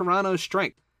really Toronto's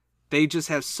strength. They just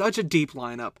have such a deep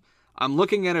lineup. I'm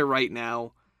looking at it right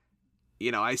now.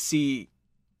 I think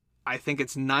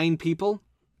it's 9 people,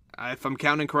 if I'm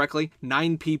counting correctly,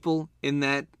 9 people in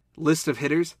that list of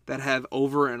hitters that have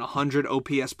over an 100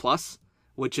 OPS plus,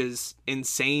 which is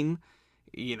insane.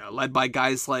 Led by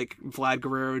guys like Vlad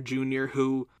Guerrero Jr.,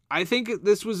 who I think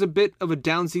this was a bit of a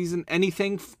down season.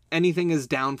 Anything is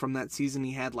down from that season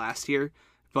he had last year,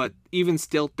 but even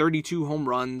still, 32 home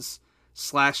runs,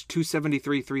 slash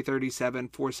 273, 337,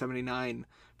 479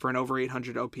 for an over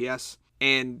 800 OPS.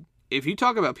 And if you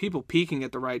talk about people peaking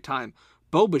at the right time,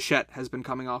 Bo Bichette has been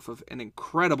coming off of an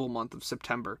incredible month of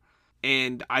September.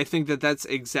 And I think that that's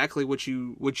exactly what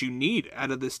you need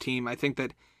out of this team. I think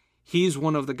that he's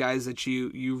one of the guys that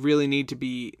you really need to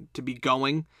be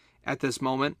going at this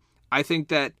moment. I think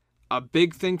that a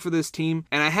big thing for this team,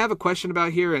 and I have a question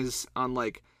about here, is on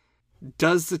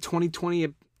does the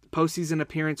 2020 postseason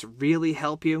appearance really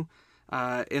help you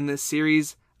in this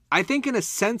series? I think in a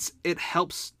sense it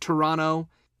helps Toronto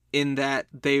in that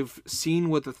they've seen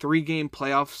what the 3-game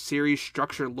playoff series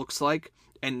structure looks like,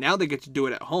 and now they get to do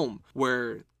it at home,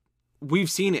 where we've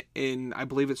seen it in, I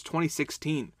believe it's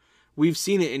 2016. We've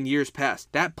seen it in years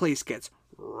past. That place gets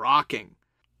rocking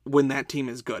when that team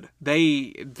is good.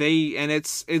 And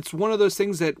it's one of those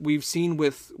things that we've seen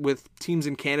with teams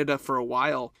in Canada for a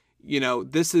while.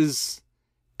 This is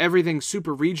everything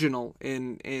super regional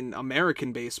in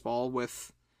American baseball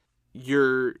with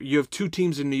you have 2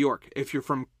 teams in New York. If you're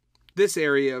from this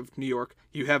area of New York,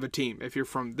 you have a team. If you're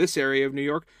from this area of New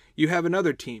York, you have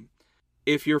another team.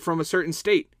 If you're from a certain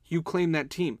state, you claim that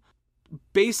team.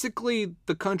 Basically,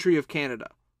 the country of Canada,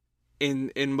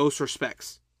 in most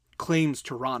respects, claims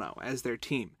Toronto as their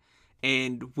team.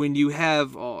 And when you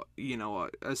have,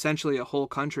 essentially a whole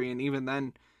country, and even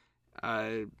then,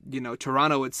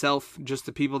 Toronto itself, just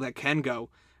the people that can go,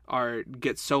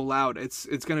 get so loud. It's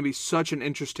going to be such an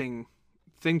interesting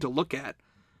thing to look at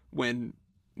when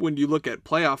you look at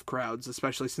playoff crowds,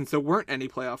 especially since there weren't any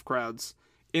playoff crowds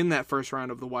in that first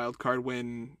round of the wild card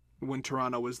when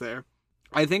Toronto was there.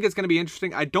 I think it's going to be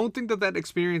interesting. I don't think that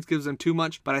experience gives them too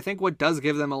much, but I think what does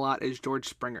give them a lot is George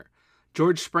Springer.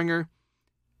 George Springer,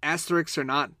 asterisks or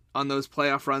not, on those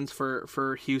playoff runs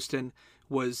for Houston,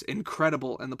 was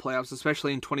incredible in the playoffs,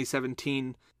 especially in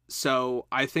 2017. So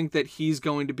I think that he's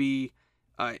going to be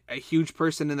a huge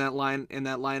person in that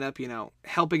lineup,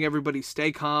 helping everybody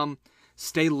stay calm,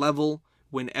 stay level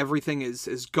when everything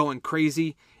is going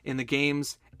crazy in the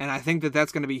games. And I think that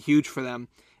that's going to be huge for them.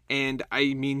 And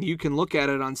I mean, you can look at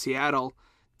it on Seattle.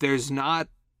 There's not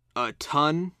a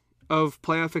ton of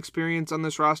playoff experience on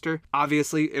this roster.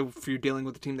 Obviously, if you're dealing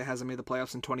with a team that hasn't made the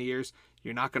playoffs in 20 years,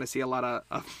 you're not going to see a lot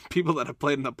of people that have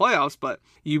played in the playoffs. But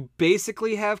you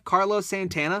basically have Carlos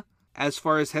Santana as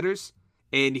far as hitters,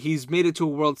 and he's made it to a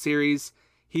World Series.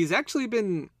 He's actually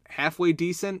been halfway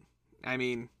decent. I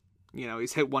mean,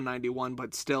 he's hit 191,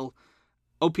 but still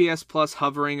OPS plus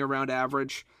hovering around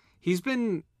average. He's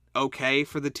been okay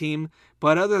for the team,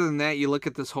 but other than that, you look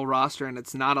at this whole roster and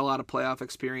it's not a lot of playoff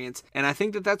experience. And I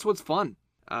think that that's what's fun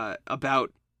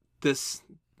about this,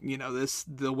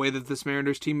 the way that this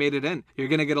Mariners team made it in. You're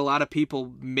going to get a lot of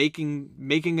people making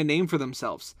a name for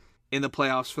themselves in the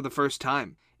playoffs for the first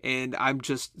time. And I'm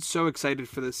just so excited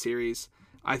for this series.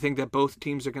 I think that both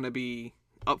teams are going to be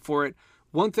up for it.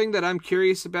 One thing that I'm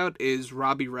curious about is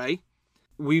Robbie Ray.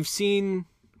 We've seen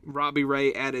Robbie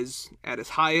Ray at his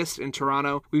highest in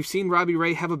Toronto. We've seen Robbie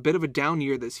Ray have a bit of a down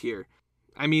year this year.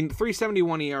 I mean,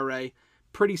 3.71 ERA,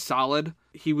 pretty solid.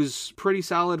 He was pretty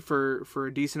solid for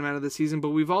a decent amount of the season, but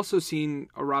we've also seen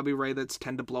a Robbie Ray that's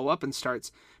tend to blow up in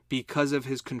starts because of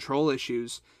his control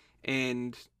issues.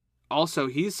 And also,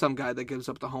 he's some guy that gives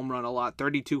up the home run a lot,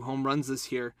 32 home runs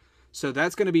this year. So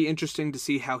that's going to be interesting to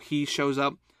see how he shows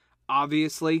up.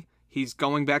 Obviously, he's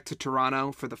going back to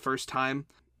Toronto for the first time.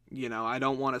 I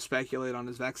don't want to speculate on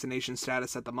his vaccination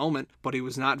status at the moment, but he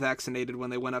was not vaccinated when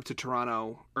they went up to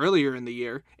Toronto earlier in the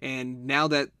year. And now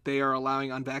that they are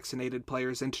allowing unvaccinated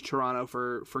players into Toronto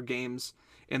for games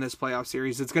in this playoff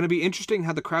series, it's going to be interesting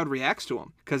how the crowd reacts to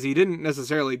him, because he didn't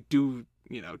necessarily do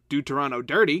Toronto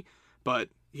dirty, but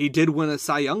he did win a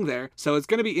Cy Young there. So it's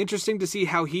going to be interesting to see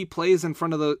how he plays in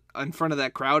front of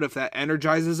that crowd, if that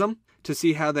energizes them, to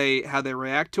see how they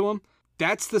react to him.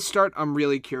 That's the start I'm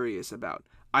really curious about.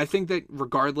 I think that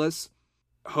regardless,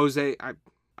 Jose,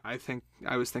 I think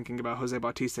I was thinking about Jose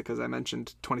Bautista because I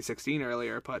mentioned 2016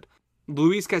 earlier, but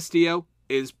Luis Castillo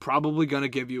is probably going to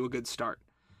give you a good start.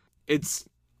 It's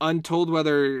untold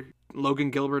whether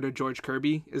Logan Gilbert or George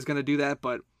Kirby is going to do that,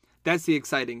 but that's the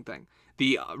exciting thing.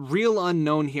 The real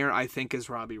unknown here, I think, is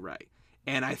Robbie Ray.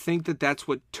 And I think that that's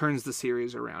what turns the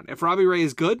series around. If Robbie Ray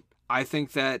is good, I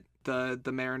think that the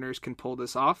Mariners can pull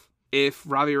this off. If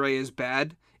Robbie Ray is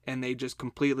bad and they just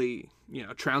completely,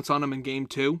 trounce on him in game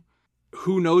 2,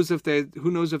 who knows if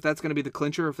that's going to be the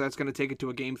clincher, or if that's going to take it to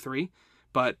a game 3.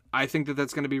 But I think that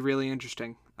that's going to be really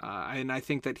interesting. And I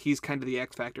think that he's kind of the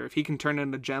X factor. If he can turn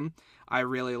into a gem, I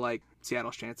really like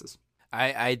Seattle's chances.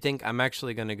 I think I'm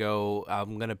actually going to go,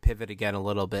 I'm going to pivot again a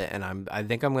little bit, and I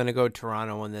think I'm going to go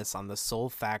Toronto on this, on the sole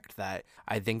fact that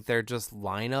I think their just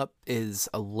lineup is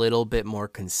a little bit more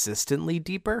consistently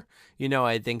deeper.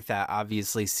 I think that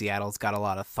obviously Seattle's got a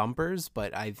lot of thumpers,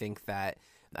 but I think that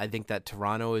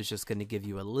Toronto is just going to give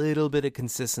you a little bit of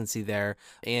consistency there.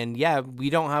 And yeah, we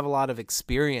don't have a lot of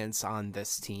experience on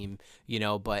this team,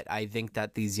 but I think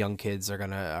that these young kids are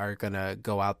going to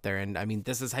go out there, and I mean,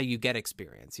 this is how you get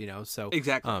experience, so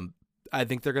exactly. I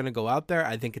think they're going to go out there.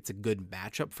 I think it's a good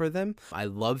matchup for them. I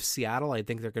love Seattle. I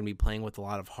think they're going to be playing with a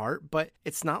lot of heart, but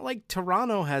it's not like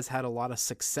Toronto has had a lot of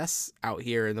success out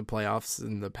here in the playoffs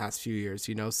in the past few years,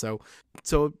 so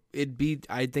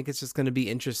I think it's just going to be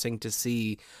interesting to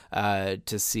see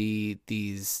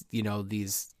these,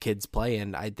 these kids play.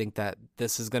 And I think that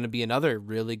this is going to be another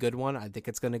really good one. I think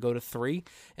it's going to go to 3,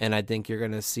 and I think you're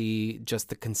going to see just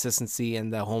the consistency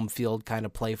and the home field kind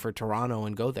of play for Toronto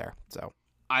and go there. So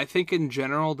I think in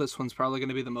general, this one's probably going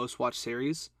to be the most watched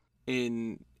series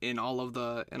in all of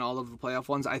the playoff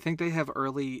ones. I think they have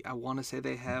early. I want to say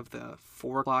they have the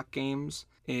 4:00 games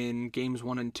in games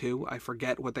 1 and 2. I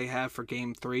forget what they have for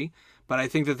game 3, but I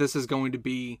think that this is going to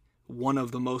be one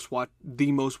of the most watched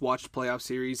playoff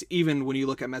series. Even when you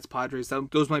look at Mets Padres,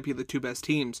 those might be the 2 best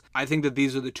teams. I think that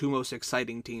these are the 2 most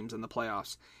exciting teams in the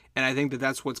playoffs, and I think that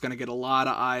that's what's going to get a lot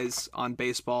of eyes on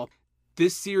baseball.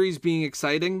 This series being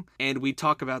exciting, and we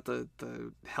talk about the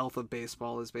health of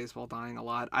baseball, is baseball dying a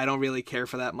lot. I don't really care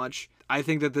for that much. I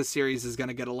think that this series is going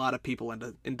to get a lot of people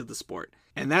into the sport,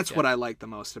 and that's what I like the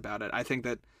most about it. I think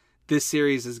that this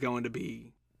series is going to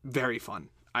be very fun.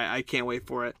 I can't wait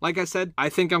for it. Like I said, I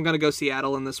think I'm going to go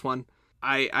Seattle in this one.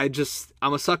 I'm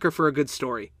a sucker for a good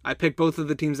story. I picked both of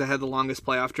the teams that had the longest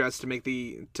playoff droughts to make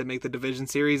the division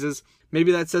series.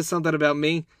 Maybe that says something about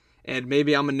me. And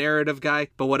maybe I'm a narrative guy,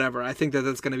 but whatever. I think that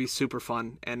that's going to be super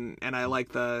fun, and I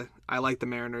like the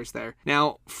Mariners there.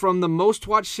 Now, from the most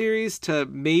watched series to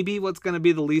maybe what's going to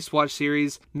be the least watched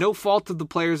series, no fault of the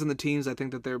players and the teams. I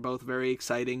think that they're both very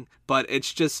exciting, but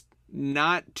it's just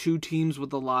not 2 teams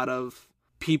with a lot of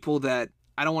people that,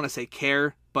 I don't want to say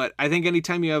care, but I think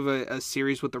anytime you have a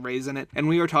series with the Rays in it, and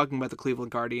we are talking about the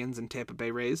Cleveland Guardians and Tampa Bay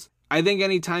Rays, I think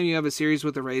anytime you have a series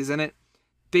with the Rays in it,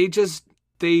 they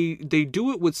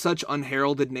do it with such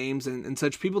unheralded names and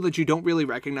such people that you don't really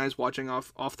recognize watching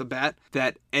off the bat,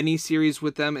 that any series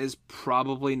with them is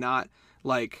probably not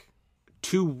like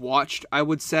too watched, I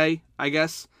would say, I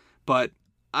guess. But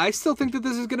I still think that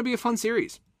this is going to be a fun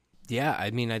series. Yeah,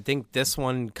 I mean, I think this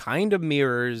one kind of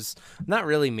mirrors, not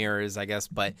really mirrors, I guess,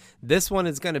 but this one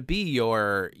is going to be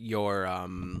your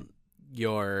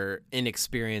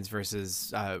inexperience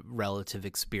versus relative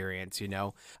experience.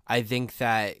 I think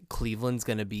that Cleveland's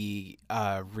going to be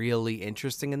really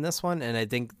interesting in this one, and I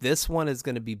think this one is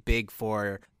going to be big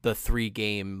for the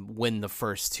 3-game win the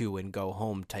first 2 and go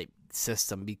home type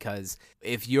system, because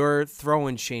if you're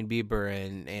throwing Shane Bieber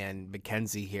and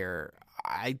McKenzie here,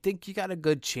 I think you got a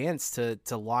good chance to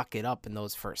lock it up in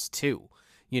those first 2.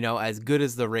 As good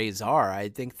as the Rays are, I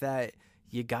think that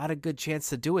you got a good chance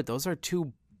to do it. Those are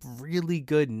 2 really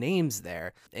good names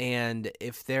there, and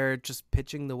if they're just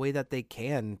pitching the way that they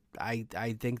can, I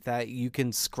think that you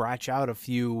can scratch out a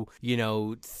few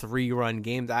 3-run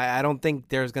games. I don't think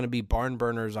there's going to be barn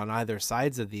burners on either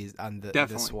sides of these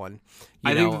this one.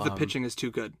 I think that the pitching is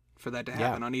too good for that to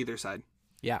happen on either side.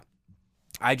 Yeah.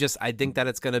 I think that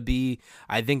it's going to be,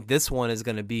 I think this one is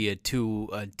going to be a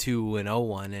 2-0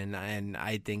 one, and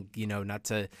I think, not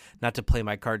to play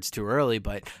my cards too early,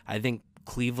 but I think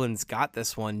Cleveland's got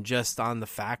this one just on the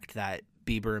fact that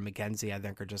Bieber and McKenzie, I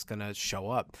think, are just going to show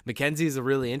up. McKenzie is a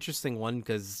really interesting one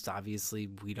because obviously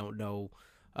we don't know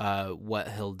what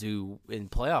he'll do in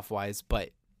playoff wise, but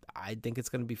I think it's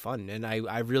going to be fun. And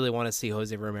I really want to see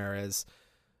Jose Ramirez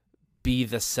be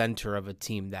the center of a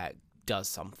team that does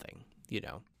something,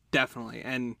 Definitely.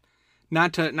 And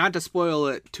not to spoil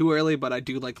it too early, but I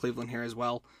do like Cleveland here as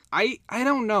well. I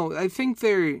don't know. I think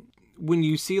when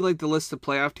you see like the list of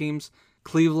playoff teams,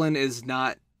 Cleveland is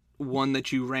not one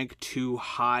that you rank too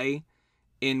high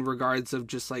in regards of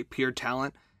just like pure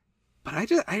talent, but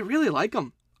I really like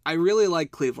them. I really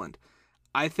like Cleveland.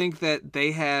 I think that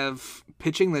they have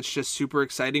pitching that's just super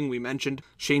exciting. We mentioned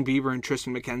Shane Bieber and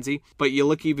Tristan McKenzie, but you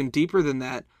look even deeper than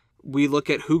that. We look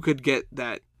at who could get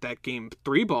that game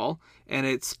 3 ball, and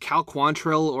it's Cal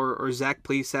Quantrill or Zach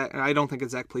Plesac. And I don't think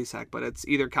it's Zach Plesac, but it's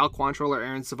either Cal Quantrill or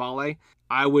Aaron Savale.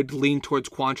 I would lean towards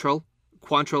Quantrill.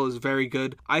 Quantrill is very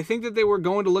good. I think that they were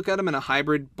going to look at him in a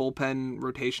hybrid bullpen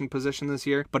rotation position this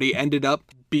year, but he ended up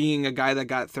being a guy that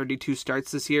got 32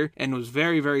 starts this year and was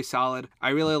very, very solid. I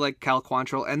really like Cal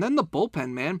Quantrill. And then the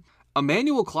bullpen, man.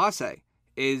 Emmanuel Clase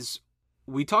is,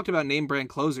 we talked about name brand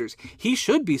closers. He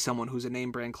should be someone who's a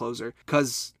name brand closer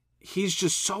because he's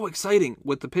just so exciting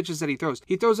with the pitches that he throws.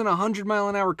 He throws in a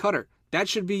 100-mile-an-hour cutter. That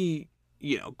should be,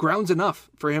 grounds enough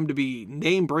for him to be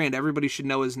name brand. Everybody should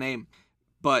know his name.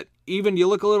 But even you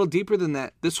look a little deeper than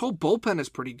that, this whole bullpen is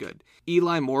pretty good.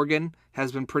 Eli Morgan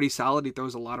has been pretty solid. He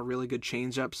throws a lot of really good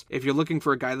changeups. If you're looking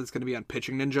for a guy that's going to be on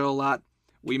Pitching Ninja a lot,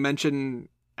 we mentioned,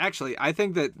 actually, I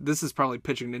think that this is probably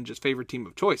Pitching Ninja's favorite team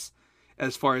of choice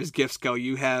as far as gifts go.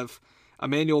 You have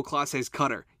Emmanuel Clase's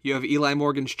cutter. You have Eli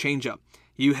Morgan's changeup.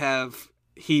 You have,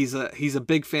 he's a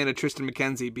big fan of Tristan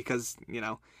McKenzie because,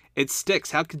 it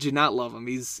sticks. How could you not love him?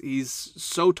 He's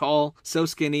so tall, so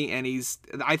skinny, and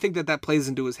I think that plays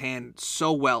into his hand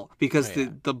so well because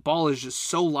the ball is just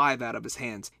so live out of his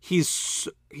hands. He's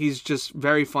just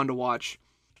very fun to watch.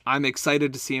 I'm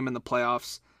excited to see him in the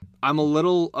playoffs. I'm a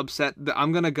little upset that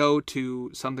I'm going to go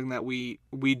to something that we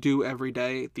do every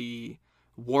day, the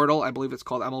Wardle. I believe it's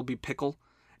called MLB Pickle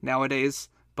nowadays,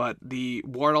 but the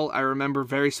Wardle I remember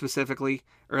very specifically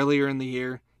earlier in the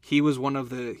year. He was one of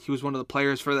the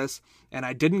players for this, and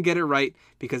I didn't get it right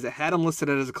because it had him listed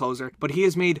as a closer, but he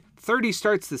has made 30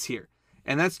 starts this year.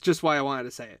 And that's just why I wanted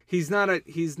to say it. He's not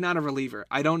a reliever.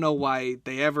 I don't know why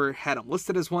they ever had him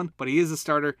listed as one, but he is a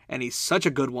starter and he's such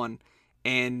a good one.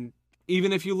 And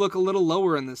even if you look a little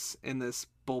lower in this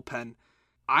bullpen,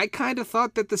 I kind of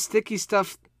thought that the sticky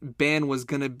stuff ban was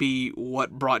going to be what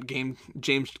brought James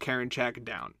Karinchak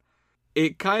down.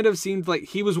 It kind of seemed like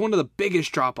he was one of the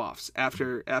biggest drop-offs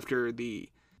after the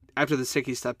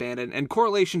sticky stuff ban, and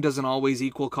correlation doesn't always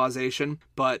equal causation,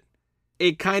 but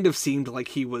it kind of seemed like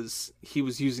he was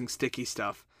using sticky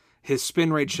stuff. His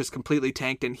spin rates just completely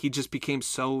tanked, and he just became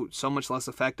so much less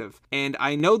effective. And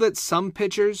I know that some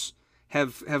pitchers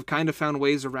have kind of found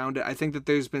ways around it. I think that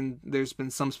there's been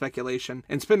some speculation,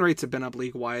 and spin rates have been up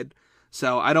league wide.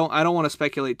 So I don't want to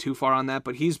speculate too far on that,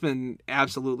 but he's been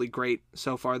absolutely great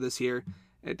so far this year.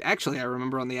 Actually, I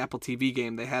remember on the Apple TV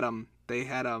game they had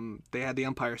the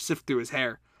umpire sift through his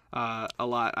hair a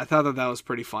lot. I thought that was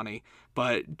pretty funny.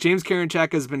 But James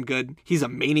Karinchak has been good. He's a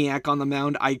maniac on the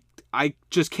mound. I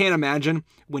just can't imagine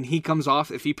when he comes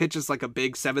off, if he pitches like a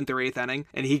big 7th or 8th inning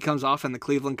and he comes off and the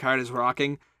Cleveland Card is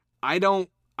rocking. I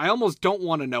almost don't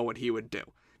want to know what he would do.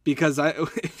 Because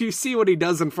if you see what he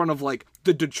does in front of like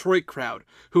the Detroit crowd,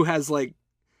 who has like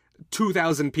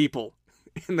 2,000 people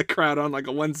in the crowd on like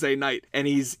a Wednesday night, and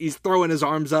he's throwing his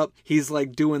arms up, he's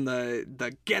like doing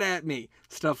the get at me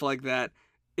stuff like that.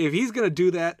 If he's gonna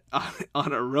do that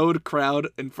on a road crowd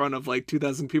in front of like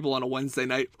 2,000 people on a Wednesday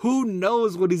night, who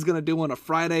knows what he's gonna do on a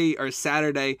Friday or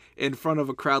Saturday in front of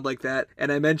a crowd like that?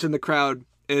 And I mentioned the crowd;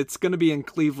 it's gonna be in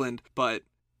Cleveland, but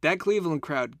that Cleveland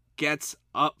crowd gets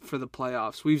up for the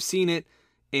playoffs. We've seen it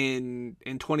in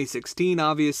 2016,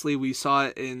 obviously. We saw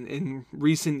it in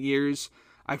recent years.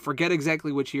 I forget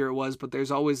exactly which year it was, but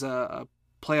there's always a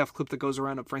playoff clip that goes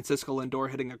around of Francisco Lindor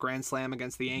hitting a grand slam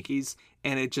against the Yankees,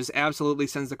 and it just absolutely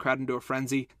sends the crowd into a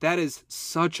frenzy. That is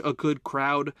such a good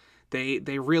crowd. They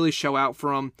really show out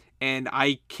for them, and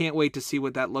I can't wait to see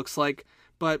what that looks like.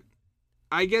 But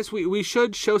I guess we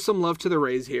should show some love to the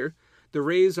Rays here. The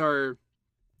Rays are,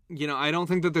 I don't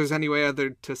think that there's any way other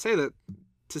to say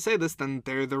this than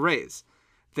they're the Rays.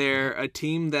 They're a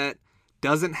team that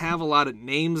doesn't have a lot of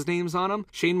names on them.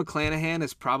 Shane McClanahan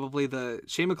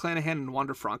and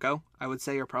Wander Franco, I would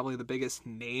say, are probably the biggest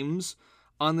names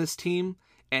on this team.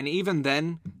 And even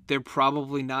then, they're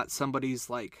probably not somebody's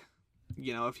like,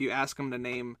 if you ask them to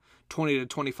name 20 to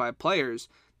 25 players,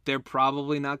 they're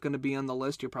probably not going to be on the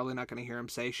list. You're probably not going to hear him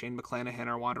say Shane McClanahan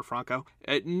or Wander Franco.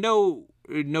 No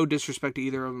disrespect to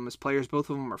either of them as players. Both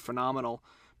of them are phenomenal,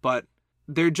 but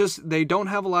they don't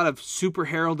have a lot of super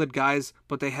heralded guys,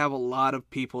 but they have a lot of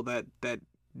people that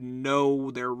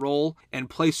know their role and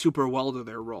play super well to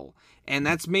their role. And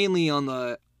that's mainly on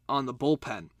the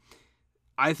bullpen.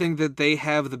 I think that they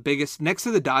have the biggest, next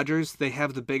to the Dodgers, they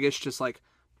have the biggest just like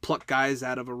pluck guys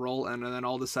out of a role, and then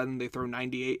all of a sudden they throw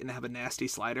 98 and have a nasty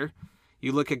slider.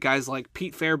 You look at guys like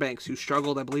Pete Fairbanks, who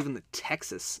struggled, I believe, in the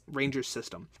Texas Rangers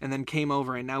system, and then came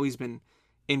over, and now he's been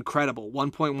incredible.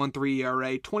 1.13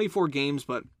 ERA, 24 games,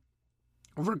 but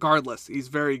regardless, he's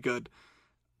very good.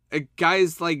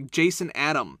 Guys like Jason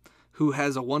Adam, who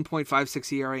has a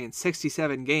 1.56 ERA in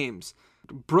 67 games.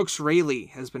 Brooks Raley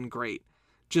has been great.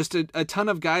 Just a ton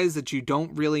of guys that you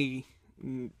don't really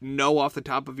know off the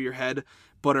top of your head,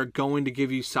 but are going to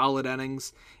give you solid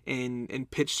innings and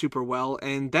pitch super well.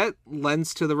 And that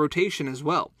lends to the rotation as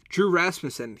well. Drew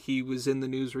Rasmussen, he was in the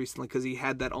news recently because he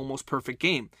had that almost perfect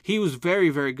game. He was very,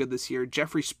 very good this year.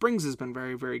 Jeffrey Springs has been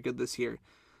very, very good this year.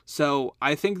 So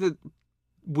I think that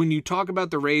when you talk about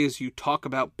the Rays, you talk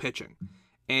about pitching.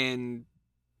 And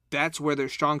that's where their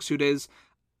strong suit is.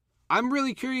 I'm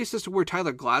really curious as to where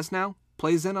Tyler Glasnow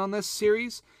plays in on this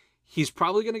series. He's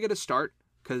probably going to get a start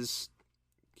because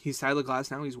he's Tyler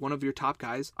Glasnow. He's one of your top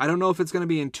guys. I don't know if it's going to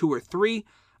be in 2 or 3.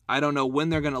 I don't know when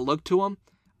they're going to look to him.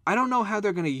 I don't know how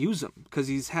they're going to use him because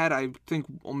he's had, I think,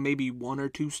 maybe 1 or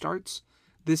 2 starts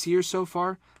this year so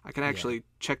far. I can actually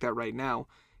check that right now.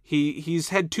 He's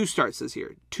had 2 starts this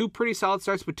year. 2 pretty solid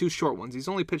starts, but 2 short ones. He's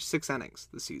only pitched 6 innings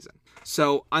this season.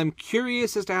 So I'm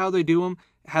curious as to how they do him,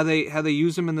 how they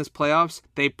use him in this playoffs.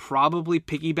 They probably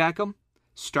piggyback him,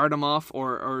 start him off,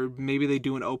 or maybe they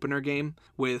do an opener game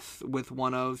with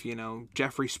one of,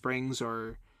 Jeffrey Springs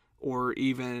or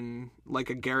even like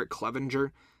a Garrett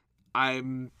Clevenger.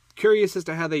 I'm curious as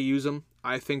to how they use him.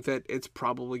 I think that it's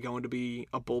probably going to be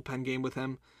a bullpen game with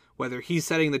him, whether he's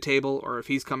setting the table or if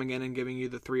he's coming in and giving you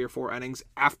the 3 or 4 innings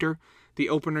after the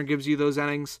opener gives you those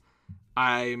innings.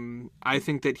 I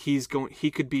think that he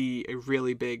could be a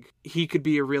really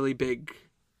big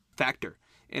factor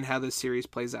in how this series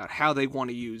plays out, how they want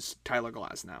to use Tyler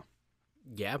Glasnow.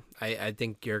 Yeah, I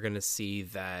think you're going to see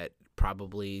that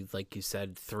probably, like you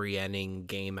said, 3-inning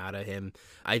game out of him.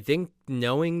 I think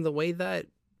knowing the way that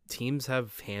teams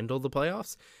have handled the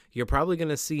playoffs, you're probably going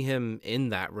to see him in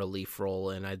that relief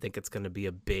role, and I think it's going to be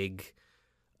a big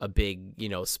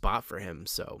spot for him.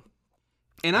 So,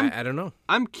 and I don't know.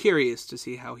 I'm curious to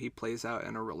see how he plays out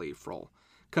in a relief role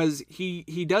because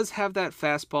he does have that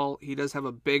fastball. He does have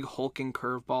a big hulking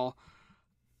curveball.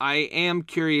 I am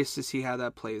curious to see how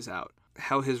that plays out,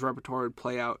 how his repertoire would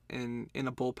play out in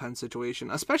a bullpen situation,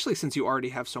 especially since you already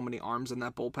have so many arms in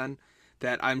that bullpen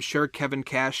that I'm sure Kevin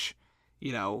Cash,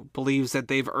 believes that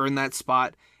they've earned that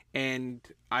spot. And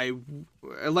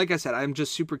like I said, I'm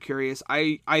just super curious.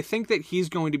 I think that he's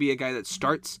going to be a guy that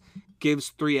starts, gives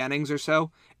 3 innings or so,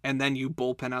 and then you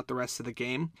bullpen out the rest of the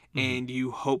game. Mm-hmm. And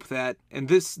you hope that, and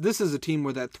this is a team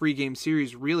where that 3-game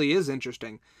series really is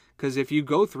interesting, because if you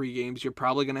go 3 games, you're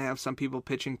probably going to have some people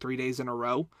pitching 3 days in a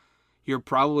row. You're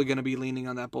probably going to be leaning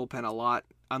on that bullpen a lot,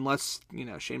 unless,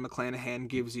 Shane McClanahan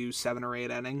gives you 7 or 8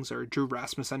 innings, or Drew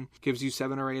Rasmussen gives you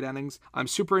 7 or 8 innings. I'm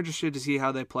super interested to see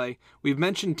how they play. We've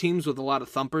mentioned teams with a lot of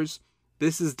thumpers.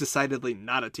 This is decidedly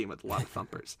not a team with a lot of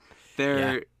thumpers.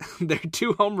 Their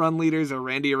 2 home run leaders are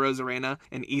Randy Arozarena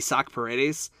and Isaac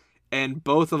Paredes, and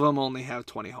both of them only have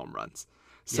 20 home runs.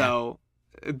 So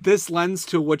this lends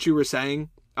to what you were saying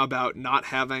about not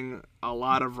having a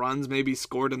lot of runs maybe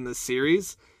scored in this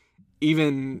series.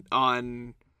 Even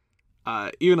on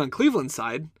Cleveland's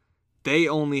side, they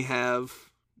only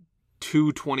have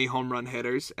 2 20 home run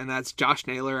hitters, and that's Josh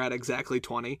Naylor at exactly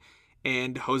 20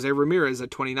 and Jose Ramirez at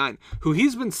 29, who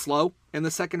he's been slow in the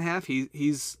second half.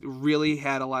 He's really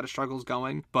had a lot of struggles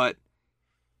going, but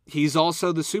he's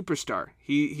also the superstar.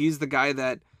 He's the guy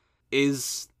that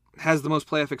has the most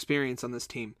playoff experience on this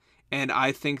team, and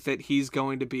I think that he's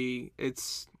going to be,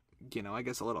 I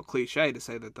guess a little cliche to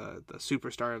say that the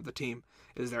superstar of the team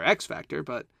is their X factor,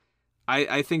 but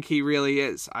I think he really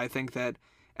is. I think that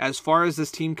as far as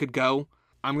this team could go,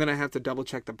 I'm going to have to double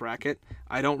check the bracket.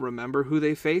 I don't remember who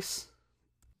they face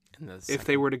if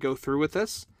they were to go through with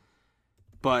this,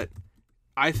 but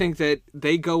I think that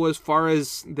they go as far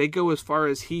as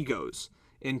he goes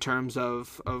in terms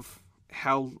of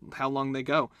how long they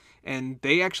go. And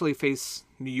they actually face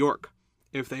New York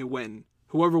if they win.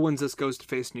 Whoever wins this goes to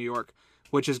face New York,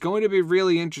 which is going to be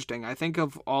really interesting. I think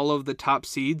of all of the top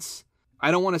seeds, I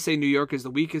don't want to say New York is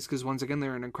the weakest because, once again,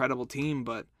 they're an incredible team,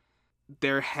 but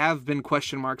there have been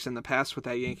question marks in the past with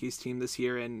that Yankees team this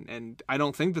year, and I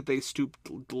don't think that they stooped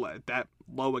that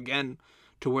low again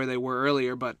to where they were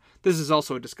earlier, but this is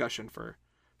also a discussion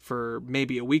for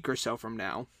maybe a week or so from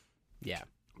now. Yeah.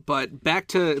 But back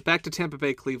to Tampa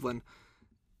Bay, Cleveland.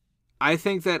 I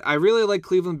think that I really like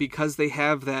Cleveland because they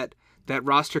have that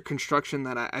roster construction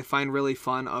that I find really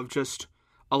fun, of just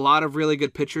a lot of really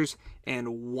good pitchers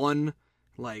and one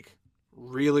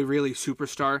really, really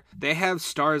superstar. They have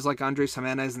stars like Andres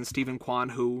Jimenez and Steven Kwan,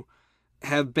 who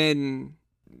have been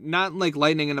not like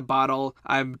lightning in a bottle.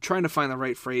 I'm trying to find the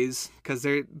right phrase because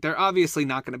they're obviously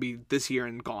not going to be this year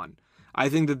and gone. I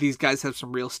think that these guys have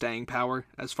some real staying power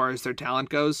as far as their talent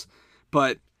goes,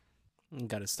 but You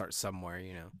got to start somewhere,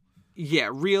 you know. yeah,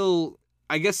 real,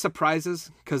 I guess,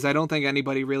 surprises, because I don't think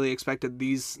anybody really expected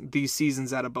these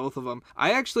seasons out of both of them.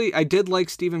 I did like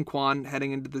Stephen Kwan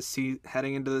heading into the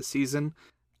season.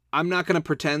 I'm not going to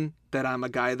pretend that I'm a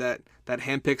guy that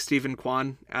handpicked Stephen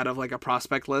Kwan out of like a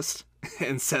prospect list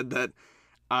and said that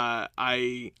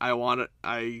I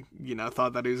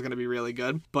thought that he was going to be really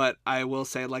good. But I will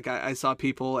say, like, I saw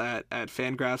people at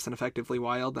Fangraphs and Effectively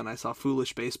Wild, and I saw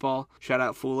Foolish Baseball. Shout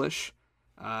out Foolish.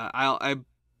 I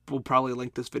will probably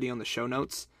link this video in the show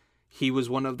notes. He was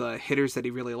one of the hitters that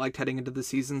he really liked heading into the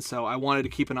season, so I wanted to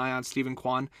keep an eye on Stephen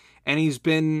Kwan, and he's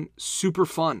been super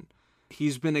fun.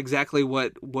 He's been exactly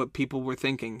what people were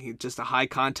thinking. He's just a high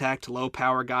contact, low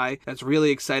power guy that's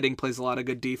really exciting, plays a lot of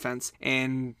good defense,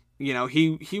 and you know,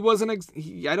 he wasn't.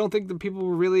 I don't think that people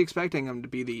were really expecting him to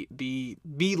be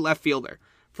the left fielder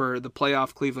for the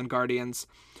playoff Cleveland Guardians,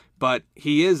 but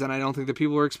he is, and I don't think that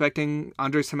people were expecting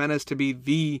Andres Jimenez to be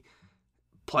the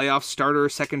playoff starter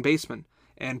second baseman,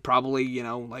 and probably, you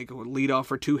know, like a leadoff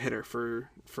or two hitter for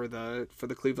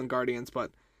the Cleveland Guardians.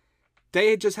 But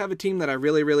they just have a team that I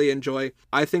really, really enjoy.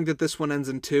 I think that this one ends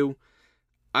in 2.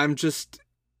 And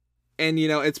you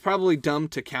know, it's probably dumb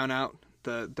to count out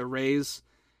the Rays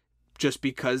just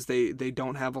because they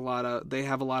don't have a lot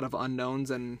of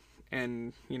unknowns and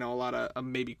you know, a lot of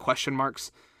maybe question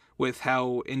marks with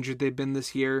how injured they've been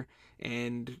this year,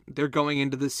 and they're going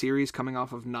into this series coming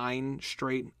off of 9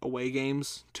 straight away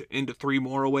games into 3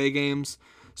 more away games.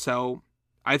 So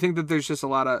I think that there's just a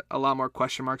lot more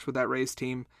question marks with that Rays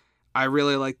team. I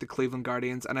really like the Cleveland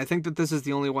Guardians, and I think that this is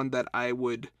the only one that I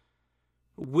would,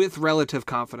 with relative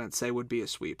confidence, say would be a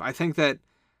sweep. I think that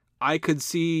I could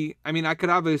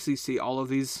obviously see all of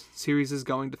these series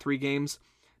going to 3 games.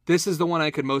 This is the one I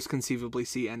could most conceivably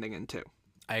see ending in 2.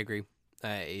 I agree.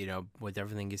 You know, with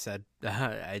everything you said,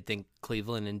 I think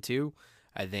Cleveland in 2.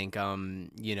 I think,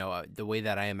 you know, the way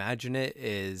that I imagine it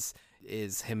is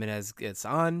Jimenez gets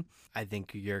on. I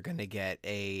think you're going to get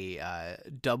a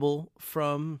double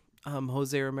from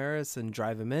Jose Ramirez and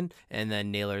drive him in, and then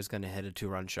Naylor's going to hit a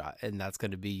 2-run shot, and that's going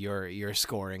to be your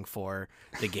scoring for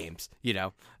the games. You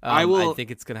know, I think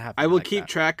it's going to happen. I will keep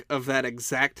track of that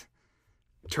exact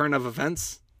turn of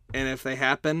events, and if they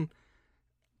happen,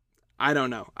 I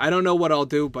don't know what I'll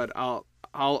do, but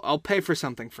I'll pay for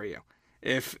something for you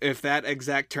if that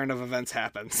exact turn of events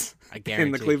happens. I guarantee.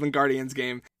 In the Cleveland Guardians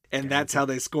game, and that's how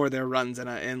they score their runs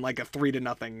in like a 3-0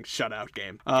 shutout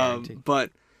game. But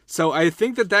so I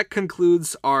think that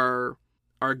concludes our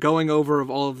going over of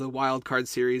all of the wild card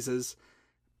series.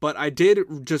 But I did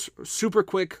just super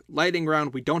quick lightning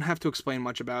round. We don't have to explain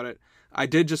much about it. I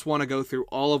did just want to go through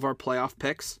all of our playoff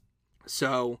picks.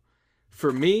 So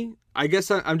for me, I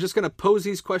guess I'm just going to pose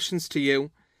these questions to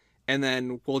you, and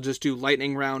then we'll just do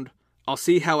lightning round. I'll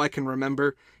see how I can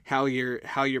remember how your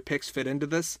picks fit into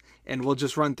this, and we'll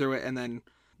just run through it, and then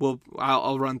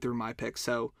I'll run through my picks.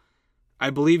 So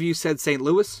I believe you said St.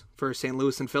 Louis for St.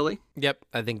 Louis and Philly. Yep,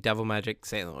 I think Devil Magic,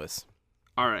 St. Louis.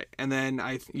 All right, and then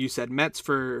you said Mets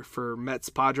for Mets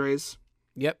Padres.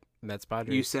 Yep, Mets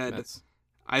Padres. You said Mets.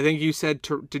 I think you said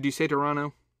did you say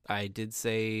Toronto? I did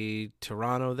say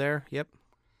Toronto there. Yep.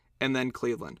 And then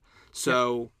Cleveland.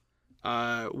 So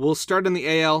we'll start in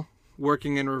the AL,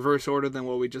 working in reverse order than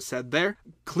what we just said there.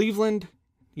 Cleveland,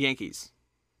 Yankees.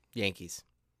 Yankees.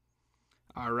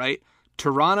 All right.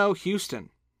 Toronto, Houston.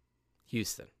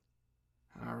 Houston.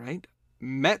 All right.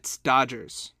 Mets,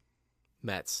 Dodgers.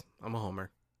 Mets. I'm a homer.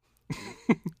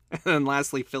 And then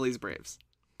lastly, Phillies, Braves.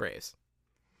 Braves.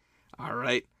 All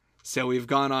right. So we've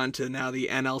gone on to now the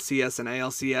NLCS and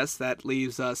ALCS. That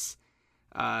leaves us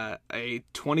a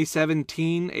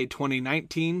 2017, a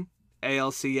 2019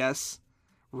 ALCS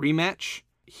rematch.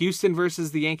 Houston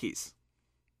versus the Yankees.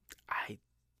 I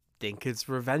think it's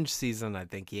revenge season. I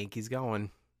think Yankees going.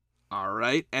 All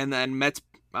right. And then Mets,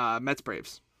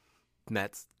 Braves.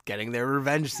 Mets getting their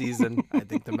revenge season. I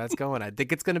think the Mets going. I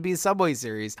think it's going to be a Subway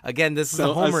Series. Again, this is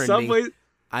a homer in me.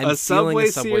 I'm feeling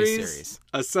a Subway Series.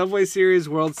 A Subway Series,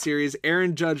 World Series.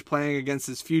 Aaron Judge playing against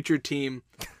his future team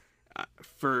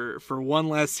for one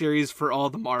last series for all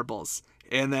the marbles.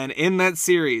 And then in that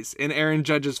series, in Aaron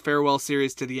Judge's farewell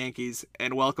series to the Yankees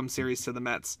and welcome series to the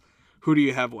Mets, who do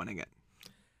you have winning it?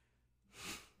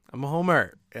 I'm a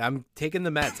homer. I'm taking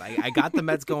the Mets. I got the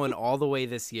Mets going all the way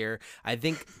this year. I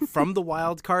think from the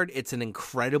wild card, it's an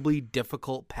incredibly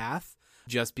difficult path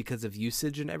just because of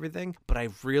usage and everything. But I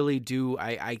really do.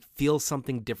 I feel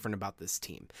something different about this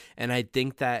team. And I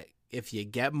think that if you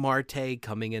get Marte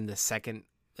coming in the second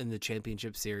in the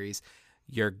championship series,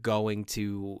 you're going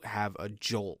to have a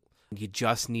jolt. You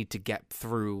just need to get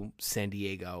through San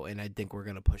Diego, and I think we're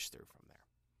going to push through from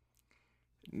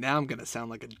there. Now I'm going to sound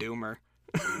like a doomer.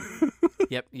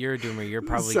 Yep, you're a doomer. You're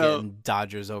probably getting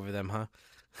Dodgers over them, huh?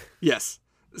 Yes.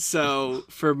 So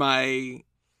for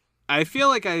I feel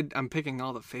like I'm picking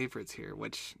all the favorites here,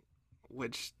 which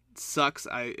sucks.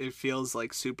 It feels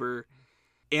like super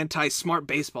anti-smart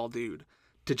baseball dude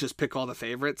to just pick all the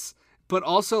favorites. But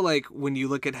also, like, when you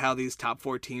look at how these top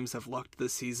 4 teams have looked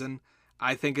this season,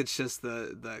 I think it's just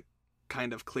the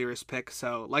kind of clearest pick.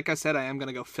 So, like I said, I am going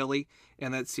to go Philly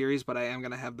in that series, but I am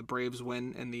going to have the Braves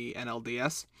win in the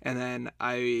NLDS. And then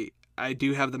I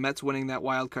do have the Mets winning that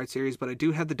wild card series, but I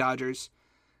do have the Dodgers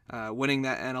winning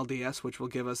that NLDS, which will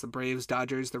give us the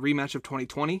Braves-Dodgers, the rematch of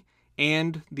 2020,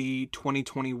 and the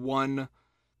 2021.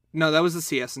 No, that was the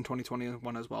CS in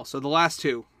 2021 as well. So the last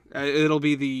two, it'll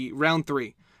be the round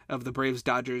 3 of the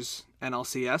Braves-Dodgers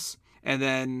NLCS. And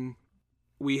then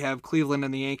we have Cleveland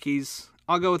and the Yankees.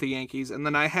 I'll go with the Yankees. And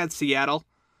then I had Seattle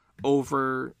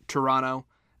over Toronto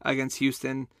against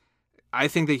Houston. I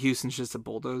think that Houston's just a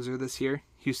bulldozer this year.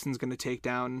 Houston's going to take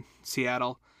down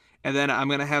Seattle. And then I'm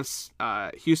going to have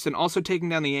Houston also taking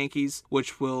down the Yankees,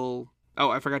 which will... Oh,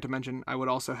 I forgot to mention, I would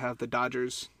also have the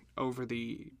Dodgers over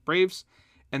the Braves.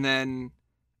 And then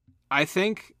I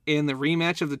think in the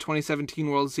rematch of the 2017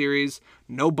 World Series,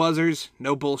 no buzzers,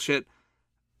 no bullshit,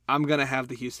 I'm going to have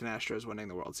the Houston Astros winning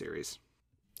the World Series.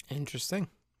 Interesting.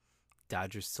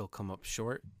 Dodgers still come up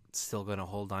short. Still going to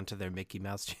hold on to their Mickey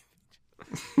Mouse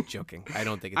championship. Joking. I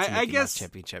don't think it's a Mickey Mouse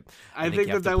championship. I think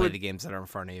you have to play the games that are in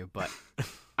front of you, but...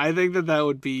 I think that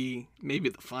would be maybe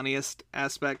the funniest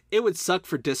aspect. It would suck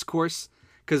for discourse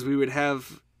because we would have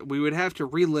to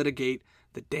relitigate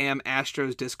the damn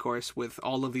Astros discourse with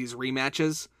all of these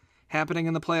rematches happening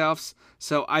in the playoffs.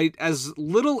 So as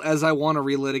little as I want to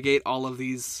relitigate all of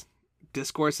these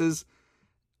discourses,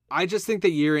 I just think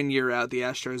that year in, year out, the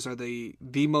Astros are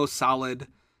the most solid,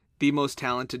 the most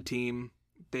talented team.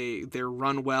 They're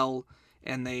run well,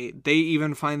 and they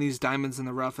even find these diamonds in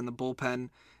the rough in the bullpen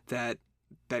that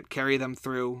carry them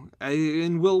through.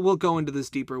 And we'll go into this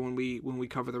deeper when we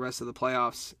cover the rest of the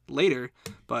playoffs later.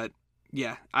 But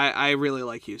yeah, I really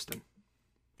like Houston.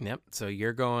 Yep. So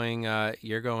you're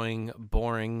going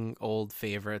boring old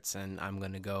favorites, and I'm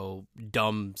going to go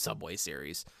dumb Subway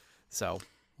Series. So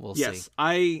we'll see. Yes,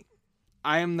 I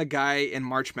am the guy in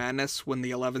March Madness when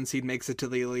the 11 seed makes it to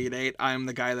the Elite Eight. I am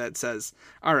the guy that says,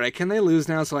 all right, can they lose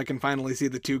now so I can finally see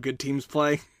the two good teams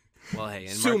play? Well, hey,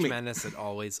 in March Madness, it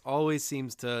always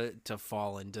seems to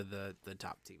fall into the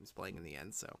top teams playing in the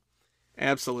end. So,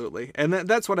 absolutely, and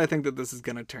that's what I think that this is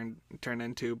going to turn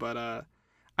into. But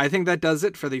I think that does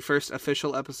it for the first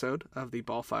official episode of the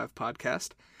Ball 5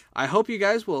 podcast. I hope you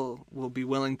guys will be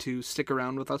willing to stick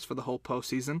around with us for the whole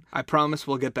postseason. I promise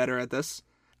we'll get better at this.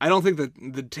 I don't think that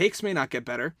the takes may not get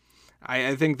better.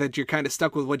 I think that you're kind of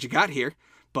stuck with what you got here,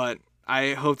 but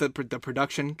I hope that the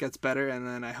production gets better, and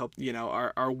then I hope,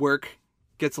 our work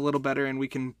gets a little better and we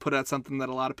can put out something that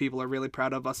a lot of people are really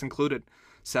proud of, us included.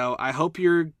 So I hope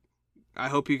you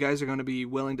guys are going to be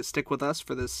willing to stick with us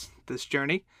for this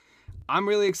journey. I'm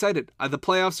really excited. The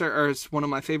playoffs are one of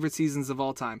my favorite seasons of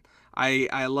all time.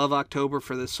 I love October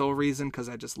for this sole reason because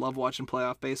I just love watching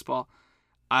playoff baseball.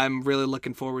 I'm really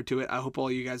looking forward to it. I hope all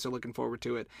you guys are looking forward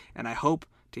to it, and I hope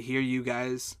to hear you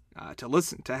guys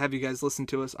to have you guys listen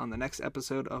to us on the next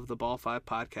episode of the Ball 5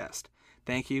 podcast.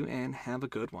 Thank you and have a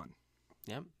good one.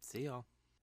 Yep. See y'all.